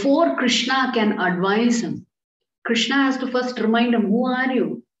 Before Krishna can advise him, Krishna has to first remind him, who are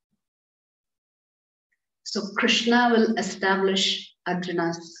you? So Krishna will establish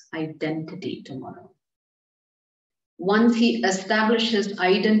Arjuna's identity tomorrow. Once he establishes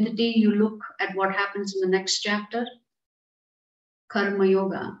identity, you look at what happens in the next chapter, Karma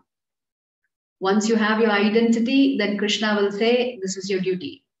Yoga. Once you have your identity, then Krishna will say, this is your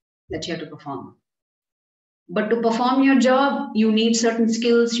duty that you have to perform. But to perform your job, you need certain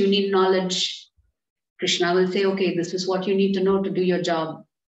skills, you need knowledge. Krishna will say, okay, this is what you need to know to do your job.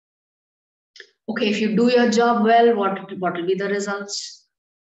 Okay, if you do your job well, what will be the results?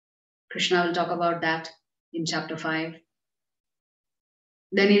 Krishna will talk about that in chapter 5.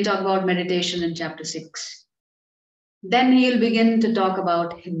 Then he'll talk about meditation in chapter 6. Then he'll begin to talk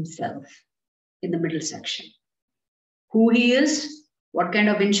about himself in the middle section. Who he is, what kind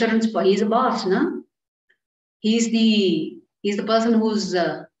of insurance, he's a boss, no? He's the person who's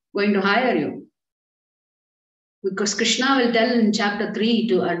going to hire you. Because Krishna will tell in chapter 3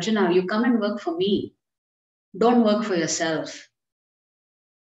 to Arjuna, you come and work for me. Don't work for yourself.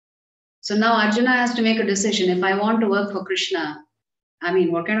 So now Arjuna has to make a decision. If I want to work for Krishna, I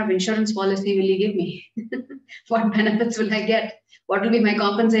mean, what kind of insurance policy will he give me? What benefits will I get? What will be my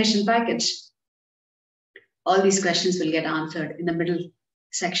compensation package? All these questions will get answered in the middle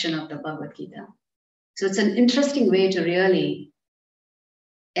section of the Bhagavad Gita. So it's an interesting way to really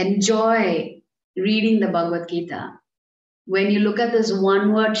enjoy reading the Bhagavad Gita. When you look at this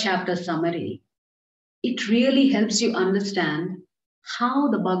one-word chapter summary, it really helps you understand how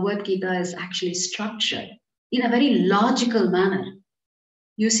the Bhagavad Gita is actually structured in a very logical manner.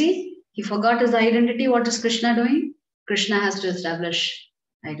 You see, he forgot his identity. What is Krishna doing? Krishna has to establish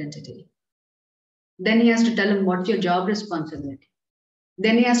identity. Then he has to tell him what's your job responsibility.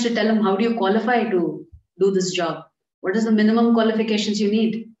 Then he has to tell him how do you qualify to do this job? What is the minimum qualifications you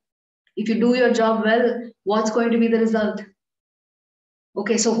need? If you do your job well, what's going to be the result?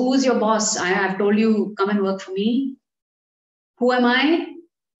 Okay, so who is your boss? I have told you, come and work for me. Who am I?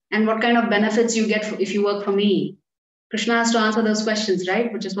 And what kind of benefits you get if you work for me? Krishna has to answer those questions,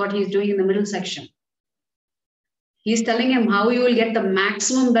 right? Which is what he's doing in the middle section. He's telling him how you will get the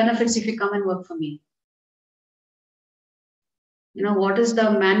maximum benefits if you come and work for me. You know, what is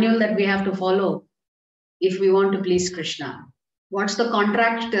the manual that we have to follow if we want to please Krishna? What's the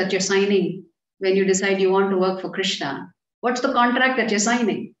contract that you're signing when you decide you want to work for Krishna? What's the contract that you're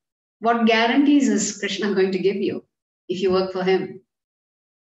signing? What guarantees is Krishna going to give you if you work for him?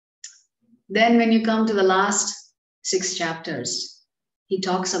 Then when you come to the last 6 chapters, he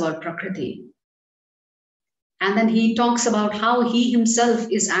talks about Prakriti. And then he talks about how he himself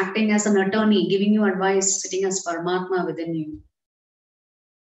is acting as an attorney, giving you advice, sitting as Paramatma within you.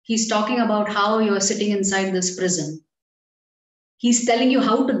 He's talking about how you're sitting inside this prison. He's telling you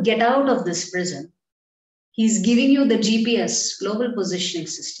how to get out of this prison. He's giving you the GPS, global positioning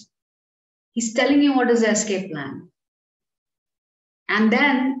system. He's telling you what is the escape plan. And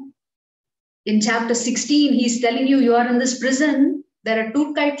then in chapter 16, he's telling you you are in this prison. There are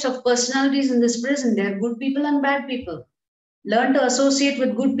 2 types of personalities in this prison. There are good people and bad people. Learn to associate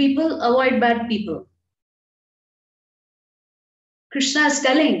with good people, avoid bad people. Krishna is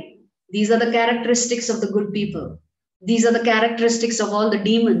telling, these are the characteristics of the good people. These are the characteristics of all the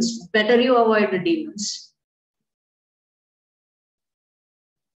demons. Better you avoid the demons.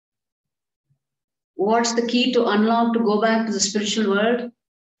 What's the key to unlock to go back to the spiritual world?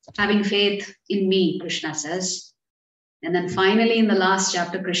 Having faith in me, Krishna says. And then finally in the last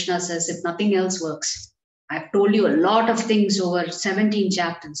chapter, Krishna says, if nothing else works, I've told you a lot of things over 17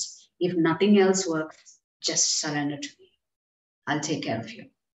 chapters. If nothing else works, just surrender to me. I'll take care of you.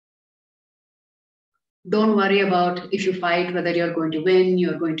 Don't worry about if you fight, whether you're going to win,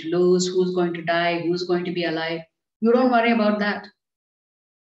 you're going to lose, who's going to die, who's going to be alive. You don't worry about that.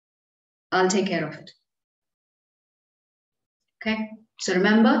 I'll take care of it. Okay, so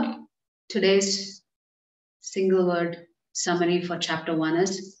remember, today's single word summary for chapter 1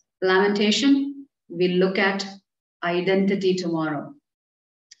 is lamentation. We'll look at identity tomorrow.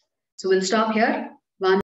 So we'll stop here.